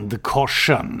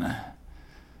vändkorsen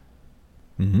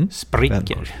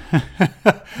spricker.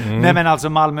 Nej, men alltså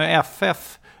Malmö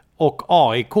FF och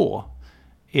AIK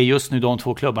är just nu de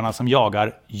två klubbarna som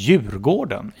jagar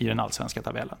Djurgården i den allsvenska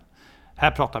tabellen.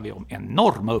 Här pratar vi om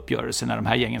enorma uppgörelser när de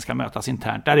här gängen ska mötas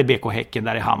internt. Där är BK Häcken,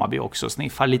 där är Hammarby också.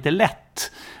 Sniffar lite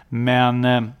lätt. Men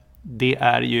det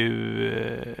är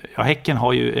ju... Ja, Häcken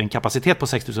har ju en kapacitet på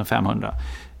 6500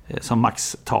 som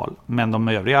maxtal. Men de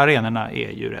övriga arenorna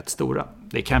är ju rätt stora.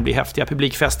 Det kan bli häftiga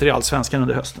publikfester i allsvenskan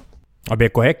under hösten. Ja,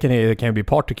 BK Häcken kan ju bli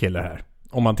partykiller här.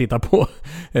 Om man tittar på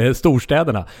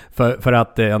storstäderna. För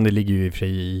att det ligger ju i och för sig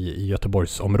i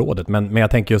Göteborgsområdet. Men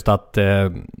jag tänker just att...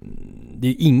 det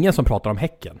är ingen som pratar om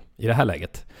Häcken i det här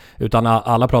läget. Utan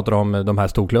alla pratar om de här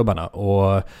storklubbarna.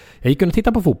 Och jag gick och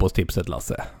tittade på fotbollstipset,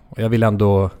 Lasse. Och jag vill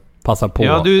ändå passa på.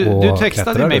 Ja, du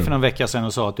textade mig för någon vecka sedan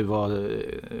och sa att du var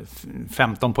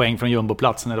 15 poäng från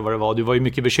jumboplatsen eller vad det var. Du var ju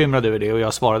mycket bekymrad över det och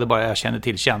jag svarade bara jag känner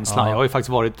till känslan. Ja. Jag har ju faktiskt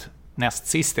varit näst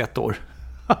sist ett år.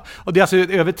 Och det är alltså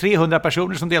över 300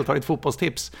 personer som deltar i ett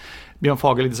fotbollstips. Björn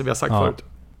Fagerlind, som jag sagt förut.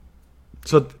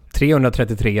 Så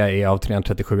 333 är av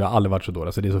 337, har aldrig varit så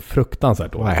dåligt. Så det är så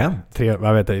fruktansvärt dåligt.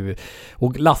 Jag vet inte.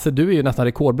 Och Lasse, du är ju nästan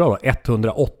rekordbra då,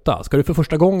 108. Ska du för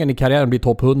första gången i karriären bli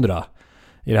topp 100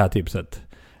 i det här tipset?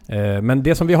 Men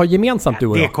det som vi har gemensamt, du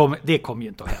och jag... Det kommer ju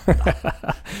inte att hända.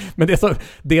 Men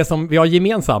det som vi har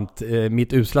gemensamt,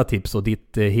 mitt usla tips och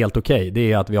ditt helt okej,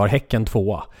 det är att vi har Häcken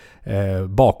 2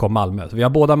 bakom Malmö. Så vi har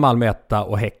båda Malmö 1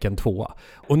 och Häcken 2.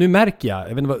 Och nu märker jag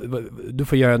vet inte, du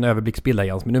får göra en överblicksbild här,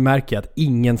 Jens, men nu märker jag att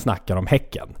ingen snackar om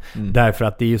Häcken. Därför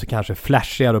att det är ju så kanske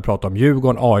flashigare att prata om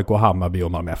Djurgården, AIK, Hammarby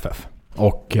och Malmö FF.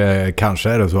 Och kanske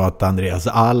är det så att Andreas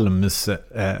Alms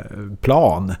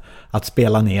plan att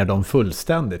spela ner dem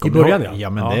fullständigt. I början, ja.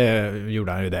 Men det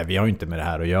gjorde han ju det. Vi har ju inte med det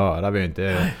här att göra. Vi har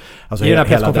inte... Alltså, i den här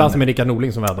presskonferensen med Rickard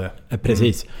Norling som vi hade.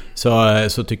 Precis.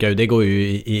 Så tycker jag det går ju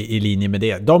i linje med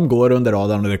det. De går under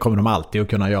radarn och det kommer de alltid att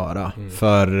kunna göra.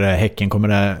 För Häcken kommer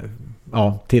det...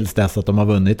 Ja, tills dess att de har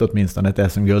vunnit åtminstone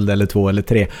ett SM-guld eller 2 eller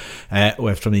 3.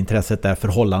 Och eftersom intresset är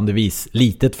förhållandevis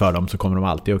litet för dem så kommer de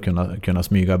alltid att kunna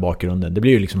smyga i bakgrunden. Det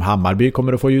blir ju liksom Hammarby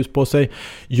kommer att få ljus på sig.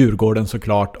 Djurgården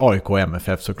såklart, AIK och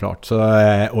MFF såklart.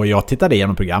 Och jag tittade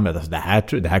igenom programmet. Alltså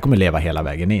det här kommer leva hela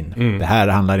vägen in. Det här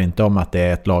handlar inte om att det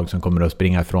är ett lag som kommer att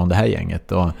springa ifrån det här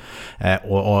gänget.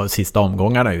 Och sista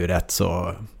omgångarna är ju rätt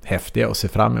så häftiga att se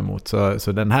fram emot.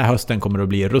 Så den här hösten kommer att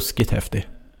bli ruskigt häftig.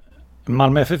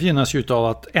 Malmö FF gynnas ju av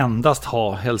att endast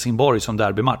ha Helsingborg som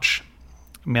derbymatch.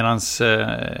 Medan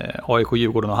AIK,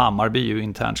 Djurgården och Hammarby ju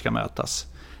internt ska mötas.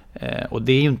 Och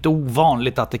det är ju inte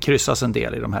ovanligt att det kryssas en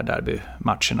del i de här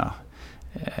derbymatcherna.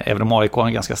 Även om AIK har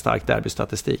en ganska stark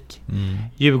derbystatistik.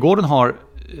 Djurgården har,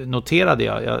 noterade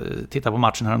jag tittade på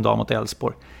matchen häromdagen mot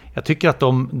Elfsborg. Jag tycker att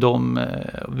de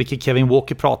vilket Kevin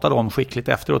Walker pratade om skickligt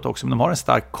efteråt också, men de har en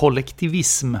stark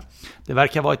kollektivism. Det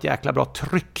verkar vara ett jäkla bra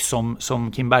tryck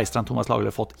som Kim Bergstrand och Thomas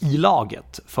Lagerlöf fått i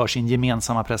laget för sin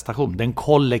gemensamma prestation. Den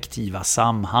kollektiva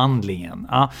samhandlingen.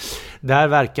 Ja, där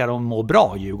verkar de må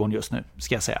bra, Djurgården, just nu,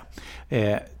 ska jag säga.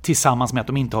 Tillsammans med att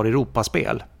de inte har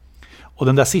Europaspel. Och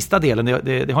den där sista delen,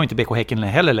 det har inte BK Häcken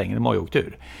heller längre, de har ju åkt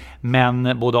ur.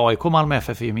 Men både AIK och Malmö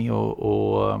FF är med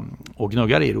och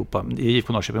gnuggar i Europa. Det är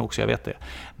IFK Norrköping också, jag vet det.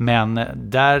 Men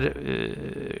där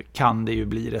kan det ju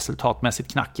bli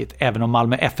resultatmässigt knackigt, även om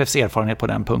Malmö FFs erfarenhet på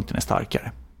den punkten är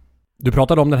starkare. Du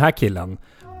pratade om den här killen.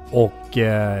 Och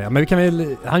men vi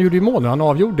kan han gjorde ju mål nu, han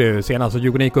avgjorde ju senast och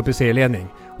Djurgården gick upp i serieledning.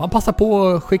 Och han passar på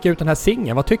att skicka ut den här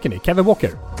singeln. Vad tycker ni? Kevin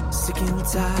Walker.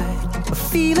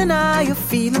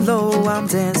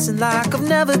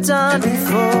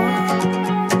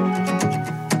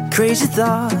 crazy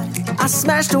thought. I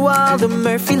smashed a wall, the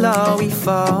Murphy Law, we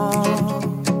fall.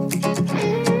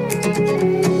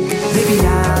 Maybe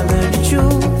I'll learn the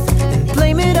truth and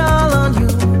blame it all on you.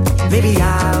 Maybe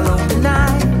I'll own the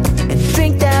night and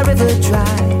drink that river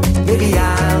dry. Maybe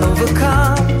I'll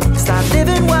overcome, stop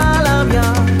living while I'm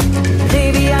young.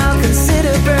 Maybe I'll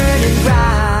consider burning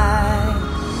bright.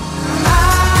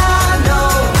 I know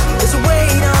there's a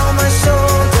weight on my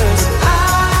shoulders.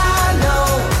 I know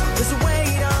there's a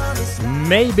weight on this life.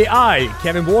 Maybe I,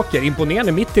 Kevin Walker,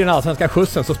 imponerande mitt i den allsvenska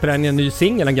skjutsen så spelar han en ny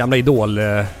singel, den gamla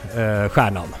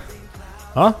Idol-stjärnan.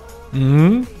 Ja?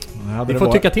 Ni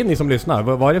får tycka till ni som lyssnar.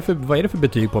 Vad är det för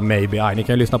betyg på Maybe I? Ni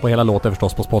kan ju lyssna på hela låten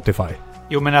förstås på Spotify.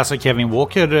 Jo, men alltså Kevin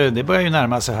Walker, det börjar ju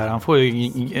närma sig här. Han får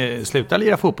ju sluta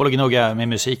lira fotboll och gnugga med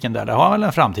musiken där. Det har han väl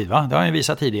en framtid, va? Det har han ju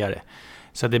visat tidigare.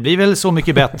 Så det blir väl Så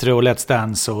mycket bättre och Let's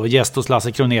Dance och gäst hos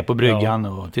Lasse Kroné på bryggan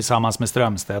och tillsammans med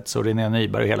Strömstedt och René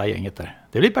Nyberg och hela gänget där.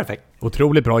 Det blir perfekt.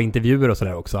 Otroligt bra intervjuer och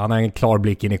sådär också. Han har en klar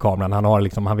blick in i kameran.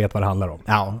 Han vet vad det handlar om.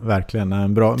 Ja, verkligen.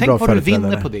 En bra Tänk vad du företrädare.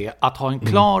 vinner på det. Att ha en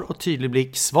klar och tydlig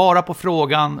blick, svara på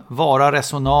frågan, vara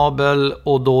resonabel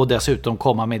och då dessutom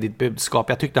komma med ditt budskap.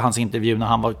 Jag tyckte hans intervju när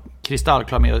han var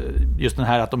kristallklar med just den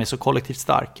här att de är så kollektivt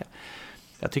starka.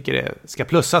 Jag tycker det ska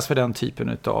plussas för den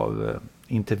typen av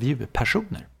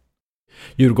intervjupersoner.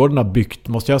 Djurgården har byggt,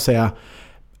 måste jag säga,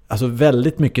 alltså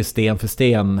väldigt mycket sten för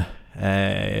sten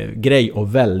grej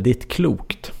och väldigt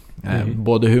klokt.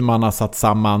 Både hur man har satt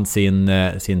samman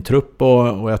sin trupp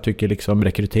och jag tycker liksom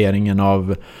rekryteringen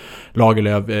av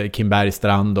Lagerlöf, Kim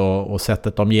Bergstrand och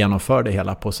sättet de genomför det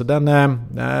hela på. Så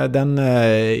den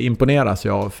imponeras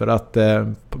jag av, för att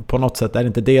på något sätt är det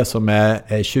inte det som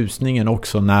är tjusningen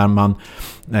också när man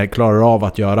klarar av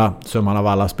att göra summan av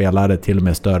alla spelare till och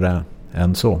med större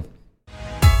än så.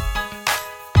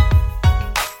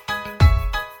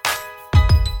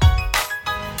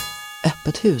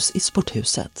 Öppet hus i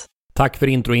Sporthuset. Tack för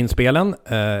introinspelen.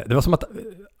 Det var som att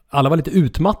alla var lite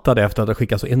utmattade efter att ha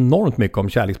skickat så enormt mycket om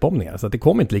kärleksbombningar. Så att det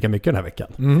kom inte lika mycket den här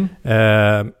veckan.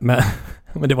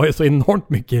 Men det var ju så enormt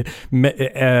mycket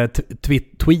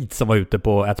tweets som var ute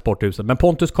på Sporthuset. Men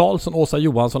Pontus Karlsson, Åsa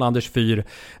Johansson, Anders Fyr,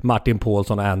 Martin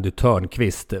Paulsson och Andy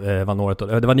Törnqvist var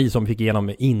några. Det var ni som fick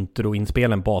igenom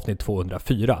introinspelen på avsnitt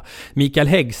 204. Mikael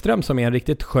Häggström, som är en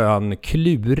riktigt skön,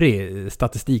 klurig,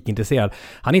 statistikintresserad.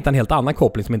 Han hittar en helt annan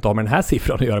koppling som inte har med den här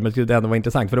siffran att göra, men det ändå var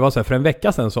intressant. För det var så här, för en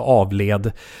vecka sedan så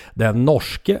avled den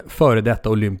norske före detta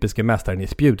olympiska mästaren i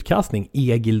spjutkastning,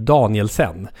 Egil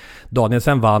Danielsen.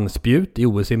 Danielsen vann spjut i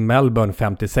OS i Melbourne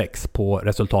 56 på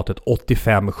resultatet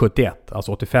 85-71,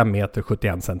 alltså 85 meter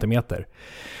 71 centimeter.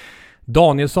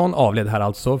 Danielsson avled här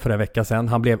alltså för en vecka sedan.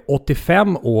 Han blev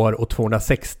 85 år och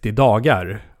 260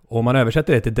 dagar. Och om man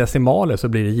översätter det till decimaler så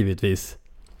blir det givetvis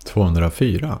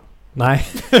 204. Nej.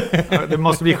 Det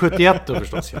måste bli 71 då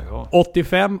förstås. Ja.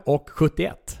 85 och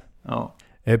 71. Ja.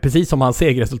 Precis som hans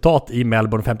segerresultat i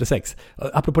Melbourne 56.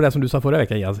 Apropå det som du sa förra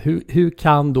veckan, Jens, hur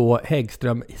kan då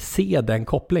Häggström se den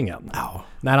kopplingen? Ja.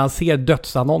 När han ser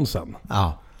dödsannonsen.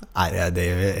 Ja, det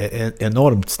är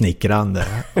enormt snickrande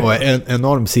och en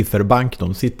enorm sifferbank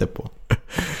de sitter på.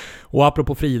 Och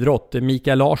apropå friidrott,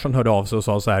 Mikael Larsson hörde av sig och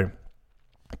sa så här: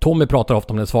 Tommy pratar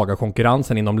ofta om den svaga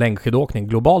konkurrensen inom längdskidåkning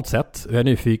globalt sett. Jag är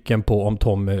nyfiken på om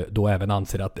Tommy då även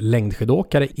anser att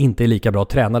längdskidåkare inte är lika bra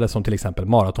tränade som till exempel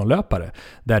maratonlöpare,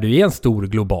 där det är en stor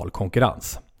global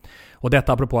konkurrens. Och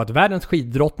detta apropå att världens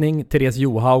skiddrottning Therese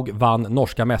Johaug vann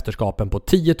norska mästerskapen på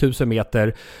 10 000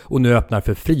 meter och nu öppnar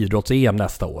för friidrotts-EM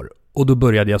nästa år. Och då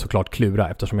började jag såklart klura,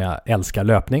 eftersom jag älskar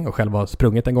löpning och själv har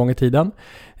sprungit en gång i tiden.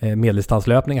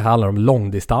 Medeldistanslöpning handlar om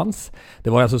långdistans. Det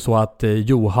var alltså så att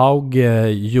Johaug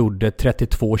gjorde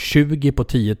 32,20 på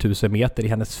 10 000 meter i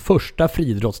hennes första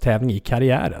friidrottstävling i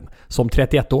karriären. Som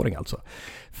 31-åring alltså.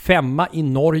 5:a i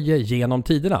Norge genom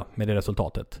tiderna med det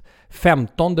resultatet.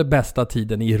 15:e bästa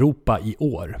tiden i Europa i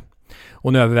år.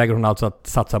 Och nu överväger hon alltså att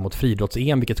satsa mot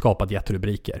friidrotts-EM, vilket skapat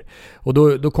jätterubriker. Och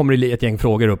då kommer det ett gäng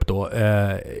frågor upp då.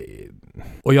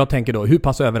 Och jag tänker då, hur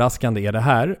pass överraskande är det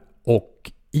här?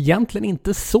 Och egentligen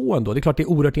inte så ändå. Det är klart det är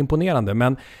oerhört imponerande,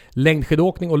 men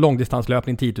längdskidåkning och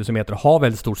långdistanslöpning 10 000 meter har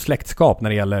väldigt stort släktskap när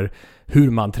det gäller hur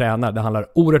man tränar. Det handlar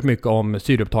oerhört mycket om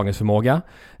syreupptagningsförmåga,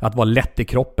 att vara lätt i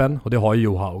kroppen, och det har ju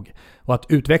Johaug. Och att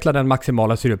utveckla den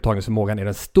maximala syreupptagningsförmågan är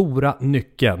den stora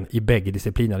nyckeln i bägge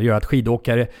discipliner. Det gör att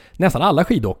skidåkare, nästan alla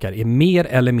skidåkare, är mer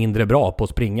eller mindre bra på att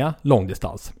springa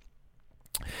långdistans.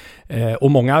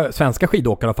 Och många svenska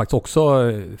skidåkare har faktiskt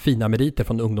också fina meriter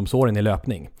från ungdomsåren i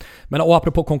löpning. Men och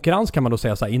apropå konkurrens kan man då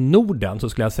säga så här, i Norden så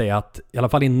skulle jag säga att, i alla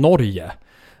fall i Norge,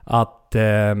 att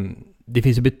det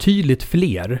finns betydligt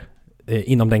fler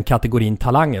inom den kategorin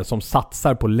talanger som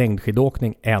satsar på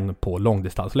längdskidåkning än på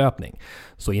långdistanslöpning.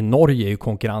 Så i Norge är ju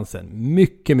konkurrensen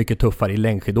mycket, mycket tuffare i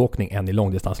längdskidåkning än i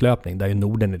långdistanslöpning, där ju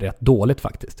Norden är rätt dåligt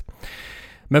faktiskt.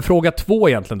 Men fråga 2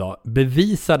 egentligen då.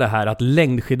 Bevisar det här att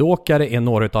längdskidåkare är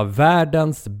några av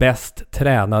världens bäst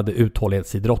tränade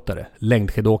uthållighetsidrottare?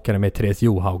 Längdskidåkare med Therese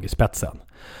Johaug i spetsen.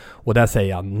 Och där säger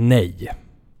jag nej.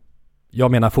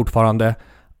 Jag menar fortfarande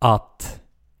att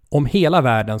om hela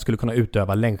världen skulle kunna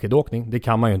utöva längdskidåkning, det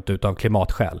kan man ju inte utav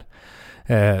klimatskäl,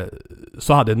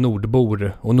 så hade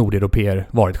nordbor och nordeuropeer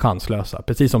varit chanslösa.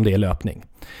 Precis som det är löpning.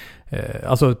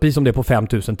 Alltså precis som det är på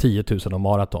 5000, 10 000 och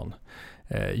maraton.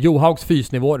 Johaugs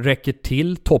fysnivå räcker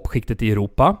till toppskiktet i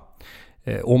Europa.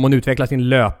 Om hon utvecklar sin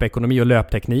löpekonomi och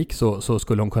löpteknik så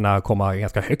skulle hon kunna komma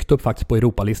ganska högt upp faktiskt på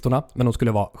Europalistorna. Men hon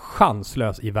skulle vara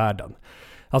chanslös i världen.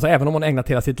 Alltså även om hon ägnat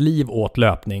hela sitt liv åt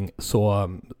löpning så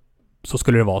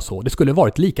skulle det vara så. Det skulle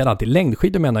varit likadant i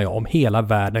längdskidor menar jag, om hela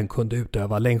världen kunde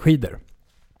utöva längdskidor.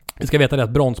 Vi ska veta det att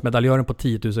bronsmedaljören på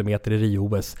 10 000 meter i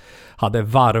Rio-OS hade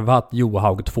varvat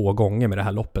Johaug 2 gånger med det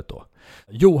här loppet då.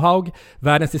 Johaug,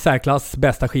 världens i särklass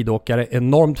bästa skidåkare,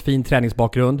 enormt fin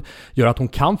träningsbakgrund, gör att hon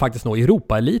kan faktiskt nå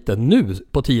Europa-eliten nu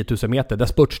på 10 000 meter, där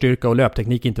spurtstyrka och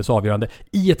löpteknik inte är så avgörande.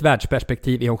 I ett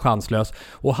världsperspektiv är hon chanslös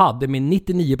och hade med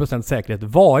 99% säkerhet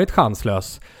varit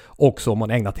chanslös också om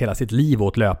hon ägnat hela sitt liv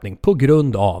åt löpning på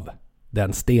grund av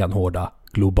den stenhårda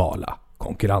globala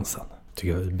konkurrensen.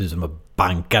 Tycker jag det blir som att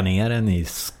banka ner den i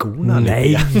skorna.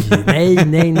 Nej.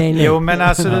 Jo, men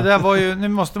alltså det där var ju, nu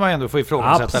måste man ändå få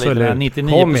ifrågasätta lite den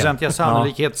 99%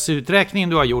 sannolikhetsuträkningen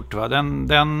du har gjort, va?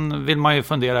 Den vill man ju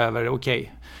fundera över,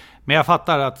 okej. Men jag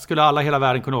fattar att skulle alla hela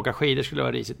världen kunna åka skidor skulle det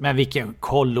vara risigt. Men vilken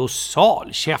kolossal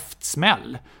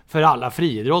käftsmäll för alla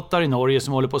friidrottare i Norge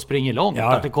som håller på att springa långt.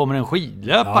 Ja. Att det kommer en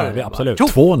skidlöpare. Ja, absolut.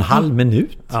 2,5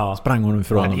 minut sprang hon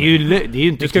ifrån. Det är ju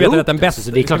inte klokt.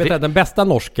 Den bästa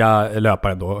norska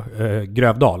löparen då,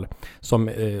 Grövdal, som,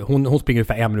 hon springer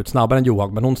ungefär 1 minut snabbare än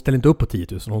Johaug, men hon ställer inte upp på 10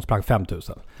 000, hon sprang 5 000.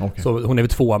 Okay. Så hon är väl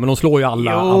 2, men hon slår ju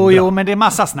alla andra. Jo, men det är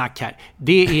massa snack här.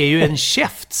 Det är ju en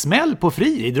käftsmäll på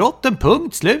friidrotten,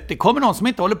 punkt slut. Det kommer någon som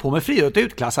inte håller på med friidrott och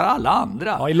utklassar alla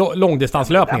andra. Ja, i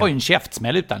långdistanslöpning. Det var ju en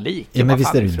käftsmäll utan like. Ja, men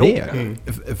visst är det.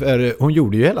 För hon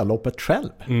gjorde ju hela loppet själv.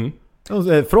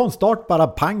 Från start bara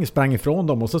pang sprang ifrån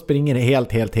dem och så springer det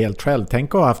helt själv.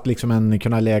 Tänk att ha haft liksom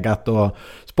kunnat legat och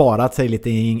sparat sig lite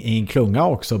i en klunga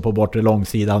också på bortre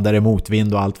långsidan där det är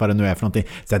motvind och allt vad det nu är för någonting.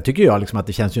 Sen tycker jag liksom att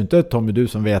det känns ju inte, Tommy, du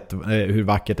som vet hur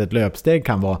vackert ett löpsteg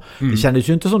kan vara. Det kändes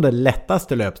ju inte som det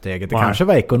lättaste löpsteget. Det kanske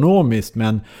var ekonomiskt,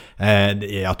 men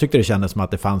jag tyckte det kändes som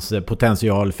att det fanns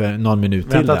potential för någon minut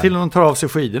till. Vänta till hon tar av sig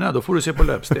skidorna, då får du se på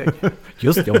löpsteg.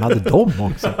 Just det, hon hade dem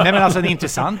också. Nej, men alltså en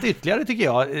intressant ytterligare tycker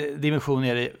jag dimension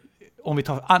är det, om vi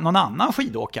tar någon annan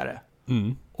skidåkare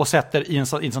och sätter i en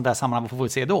sån där sammanhang, vad får vi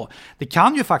se då? Det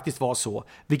kan ju faktiskt vara så,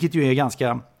 vilket ju är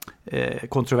ganska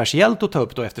kontroversiellt att ta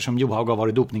upp då, eftersom Johaug har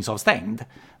varit dopningsavstängd.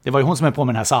 Det var ju hon som är på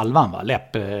med den här salvan, va?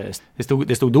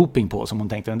 Det stod doping på, som hon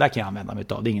tänkte, den där kan jag använda mig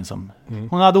av. Det är ingen som...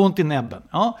 Hon hade ont i näbben.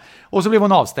 Ja. Och så blev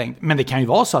hon avstängd. Men det kan ju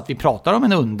vara så att vi pratar om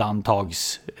en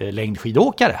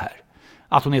undantagslängdskidåkare här.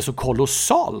 Att hon är så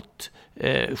kolossalt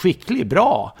skicklig,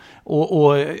 bra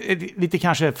och lite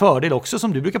kanske fördel också,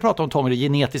 som du brukar prata om, Tom, det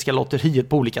genetiska lotteriet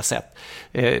på olika sätt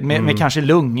med kanske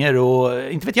lungor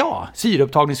och inte vet jag,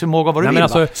 syreupptagningsförmåga och vad du vill,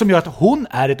 alltså, som gör att hon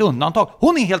är ett undantag.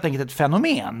 Hon är helt enkelt ett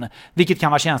fenomen, vilket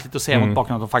kan vara känsligt att säga mot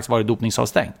bakgrund av att hon faktiskt varit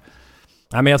dopningsavstängd.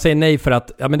 Ja, men jag säger nej för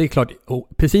att, ja men det är klart,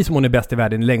 precis som hon är bäst i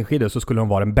världen i längdskidor så skulle hon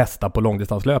vara den bästa på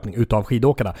långdistanslöpning utav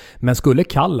skidåkarna. Men skulle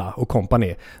Kalla och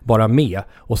kompani vara med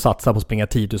och satsa på att springa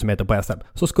 10 000 meter på SM,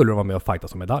 så skulle de vara med och fighta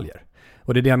som medaljer.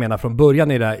 Och det är det jag menar från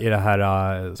början i det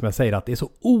här, som jag säger, att det är så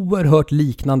oerhört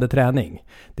liknande träning.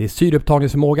 Det är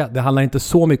syreupptagningsförmåga, det handlar inte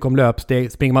så mycket om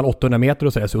löpsteg. Springer man 800 meter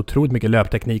och så är det så otroligt mycket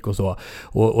löpteknik och så,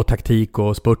 och taktik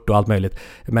och spurt och allt möjligt.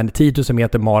 Men 10 000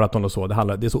 meter maraton och så, det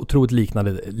är så otroligt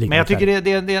liknande men jag tycker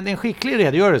det är en skicklig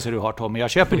redogörelse du har, Tommy, jag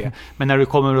köper det. Men när du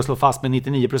kommer att slå fast med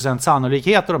 99%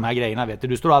 sannolikhet och de här grejerna, vet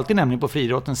du står alltid nämligen på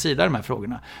friidrottens sida i de här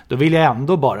frågorna. Då vill jag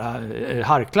ändå bara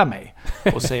harkla mig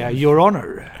och säga your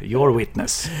honor, your witness.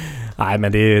 Nej,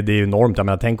 men det är ju enormt. Jag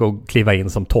menar, tänk att kliva in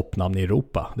som toppnamn i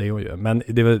Europa. Det är ju, men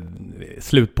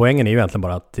slutpoängen är ju egentligen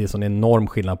bara att det är sån enorm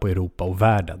skillnad på Europa och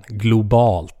världen.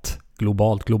 Globalt.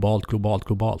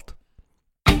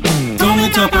 Tommy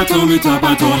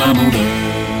tappar tålamodet.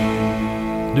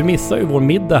 Du missar ju vår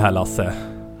middag här, Lasse.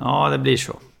 Ja, det blir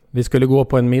så. Vi skulle gå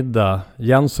på en middag,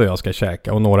 Jens och jag ska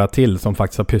käka, och några till som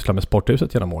faktiskt har pysslat med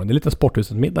Sporthuset genom åren. Det är lite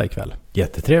Sporthuset-middag ikväll.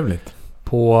 Jättetrevligt.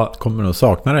 Kommer du att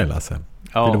sakna dig, Lasse?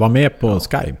 Ja. Vill du vara med på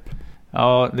Skype?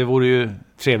 Ja, det vore ju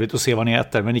trevligt att se vad ni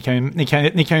äter. Men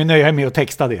ni kan ju nöja er med att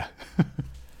texta det.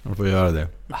 Man får göra det.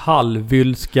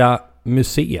 Halvylska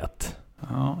museet.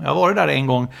 Ja, jag har varit där en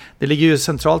gång. Det ligger ju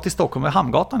centralt i Stockholm vid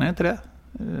Hamngatan, är det inte det?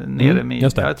 Nere med,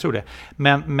 just det. Jag tror det.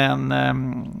 Men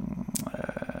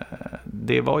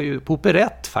det var ju på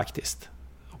operett faktiskt.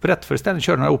 Operettföreställning,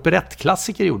 körde några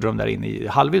operettklassiker gjorde de där inne i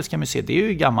Halvylska museet. Det är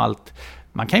ju gammalt.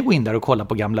 Man kan ju gå in där och kolla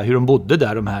på gamla, hur de bodde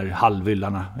där, de här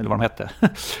halvyllarna, eller vad de hette.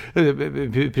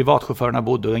 Hur privatchaufförerna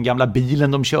bodde och den gamla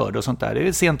bilen de körde och sånt där. Det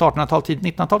är sent 1800-tal,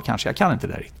 tidigt 1900-tal kanske, jag kan inte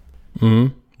det riktigt.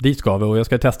 Dit ska vi, och jag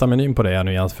ska testa menyn på det här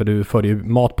nu, Jens, för du förde ju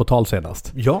mat på tal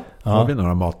senast. Ja, har vi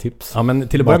några mattips? Ja, men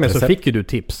till att börja med så fick ju du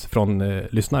tips från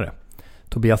lyssnare.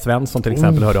 Tobias Svensson till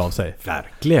exempel hörde av sig.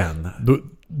 Verkligen.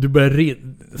 Du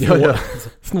börjar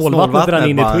snålvattnet rann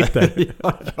in i Twitter.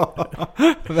 ja,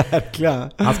 verkligen.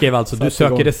 Han skrev alltså, du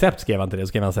söker recept, skrev han till det.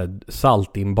 Skrev han så här,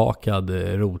 saltinbakad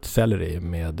rotselleri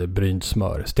med brynt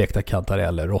smör, stekta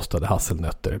kantareller, rostade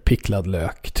hasselnötter, picklad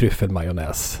lök,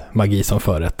 tryffelmajonnäs, magi som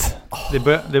förrätt.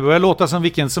 Det börjar låta som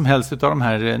vilken som helst av de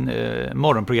här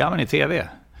morgonprogrammen i tv.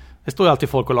 Det står ju alltid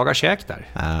folk och lagar käk där.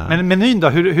 Men menyn då,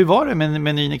 hur var det med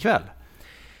menyn ikväll?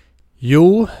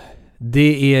 Jo,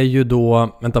 det är ju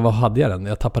då... Vänta, vad hade jag den?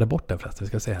 Jag tappade bort den förresten,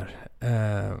 ska se här.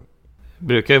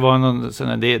 Brukar ju vara någon sån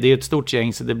här, det är ett stort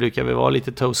gäng, så det brukar väl vara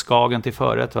lite toastskagen till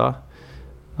förrätt, va?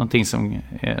 Någonting som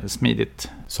är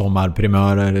smidigt.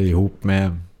 Sommarprimörer ihop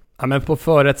med... Ja, men på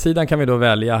förrättssidan kan vi då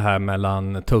välja här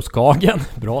mellan toastskagen,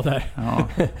 bra där. Ja.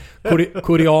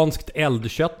 Koreanskt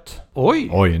eldkött.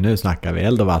 Oj, nu snackar vi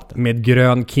eld och vatten. Med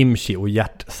grön kimchi och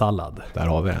hjärtsallad. Där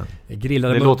har vi den.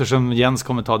 Det låter som Jens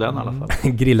kommer ta den i alla fall.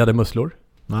 Grillade musslor.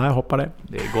 Nej, jag hoppar det.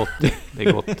 Det är gott.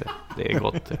 Det är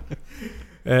gott.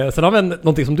 Sen har vi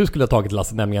någonting som du skulle ha tagit,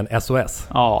 Lasse, nämligen SOS.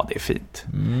 Ja, det är fint.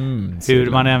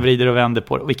 Hur man än vrider och vänder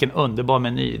på det. Vilken underbar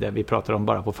meny där vi pratar om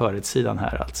bara på förrättssidan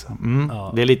här alltså.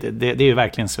 Ja. Det är ju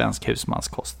verkligen svensk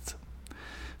husmanskost.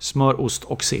 Smör, ost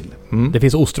och sill. Det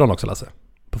finns ostron också, Lasse,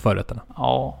 på förrätterna.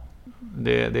 Ja,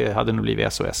 det hade nog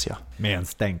blivit SOS, ja. Med en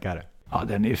stänkare. Ja,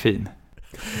 den är fin.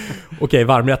 Okej,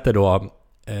 varmrätter då.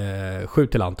 7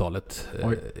 till antalet.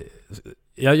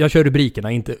 Jag kör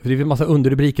rubrikerna, inte, för det är en massa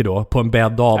underrubriker då på en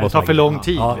bädd av. Det tar för lång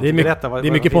tid. Ja, det är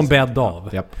mycket på en bädd av.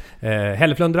 Japp.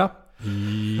 Hälleflundra,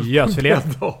 gösfilé.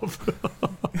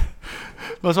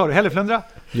 Vad sa du? Hälleflundra?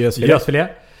 Gösfilé.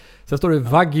 Sen står det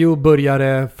Wagyu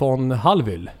burgare från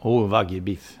Halvyl. Wagyu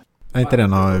beef. Är inte det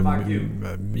något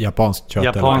japanskt kött?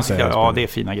 Japanska, ja, det är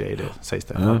fina grejer, det sägs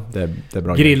det. Ja, det är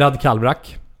bra. Grillad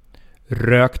kalvrack,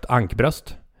 rökt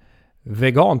ankbröst.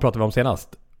 Vegan pratade vi om senast.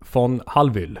 Från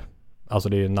Halvyl. Alltså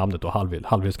det är namnet då,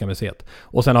 Halvylska museet.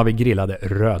 Och sen har vi grillade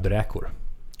rödräkor.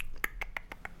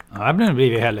 Ja, det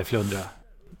blir hälleflundra.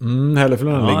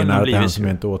 Hälleflundra ligger nära den som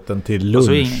inte åt den till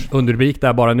lunch. Underrubrik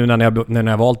där bara nu när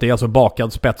jag valt det. Alltså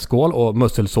bakad spetsskål och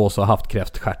musselsås och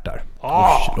haftkräftstjärtar.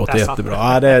 Låter jättebra.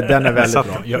 Ja, den är väldigt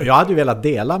bra. Jag hade ju velat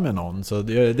dela med någon, så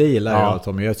det gillar jag,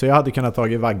 Tommy. Så jag hade kunnat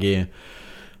tagit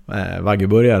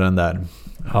Wagyu-burgaren där.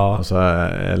 Ja. Och så,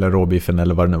 eller råbiffen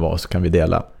eller vad det nu var, så kan vi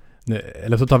dela.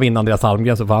 Eller så tar vi in Andreas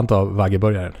Almgren, så får han ta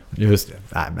Wagyu-burgaren. Just det.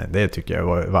 Nej, men det tycker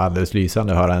jag var alldeles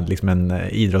lysande att höra en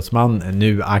idrottsman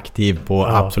nu aktiv på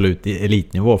absolut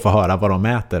elitnivå, få höra vad de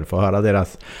äter, få höra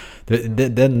deras...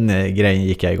 Den grejen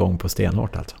gick jag igång på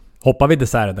stenhårt alltså. Hoppar vi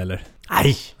desserten eller?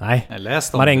 Nej.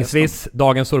 Marängsviss,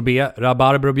 dagens sorbet,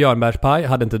 rabarber och björnbärspaj.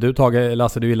 Hade inte du tagit,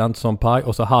 Lasse, du gillar inte som paj.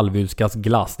 Och så halvylskas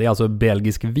glass. Det är alltså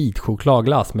belgisk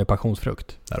vitchokladglass med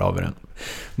passionsfrukt. Där har vi den.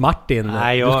 Martin,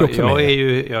 nej, jag är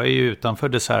ju utanför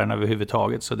desserten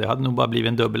överhuvudtaget. Så det hade nog bara blivit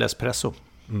en dubbel espresso.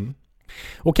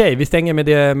 Okej, vi stänger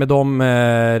med de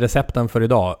recepten för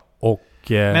idag.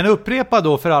 Men upprepa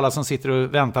då för alla som sitter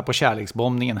och väntar på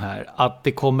kärleksbombningen här, att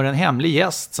det kommer en hemlig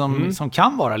gäst som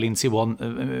kan vara Lindsey Vonn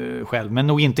själv, men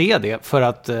nog inte är det, för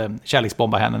att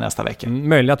kärleksbomba henne nästa vecka.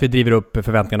 Möjligt att vi driver upp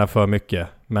förväntningarna för mycket,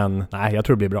 men nej, jag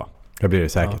tror det blir bra. Det blir det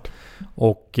säkert. Ja.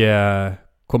 Och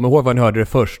kom ihåg vad ni hörde det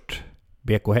först.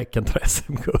 BK Häcken tar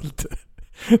SM-guld.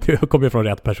 Du kommer från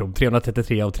rätt person.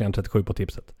 333 av 337 på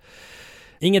tipset.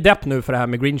 Inget depp nu för det här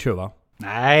med Greenshoe, va?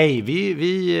 Nej,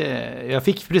 jag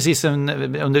fick precis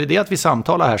under det att vi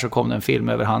samtalade här så kom det en film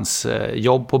över hans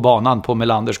jobb på banan på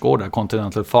Melanders gård där,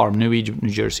 Continental Farm, New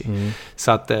Jersey.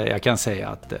 Så att jag kan säga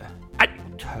att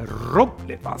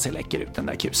otroligt vad han ser läcker ut, den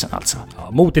där kusen alltså.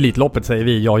 Ja, mot Elitloppet säger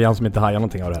vi, jag och Jan som inte hajar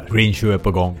någonting av det här. Greenshoe är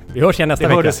på gång. Vi hörs igen nästa vecka.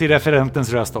 Det hördes i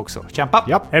referentens röst också. Kämpa!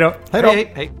 Ja, hej då!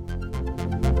 Hej.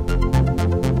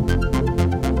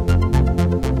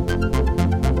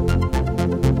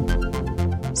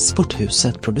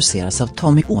 Sporthuset produceras av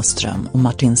Tommy Åström och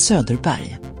Martin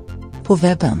Söderberg. På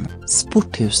webben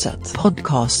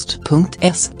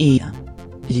sporthusetpodcast.se.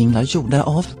 Jinglar gjorda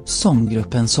av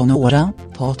sånggruppen Sonora,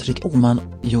 Patrik Åman,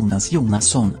 Jonas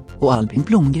Jonasson och Albin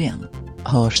Blomgren.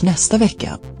 Hörs nästa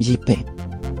vecka, JP.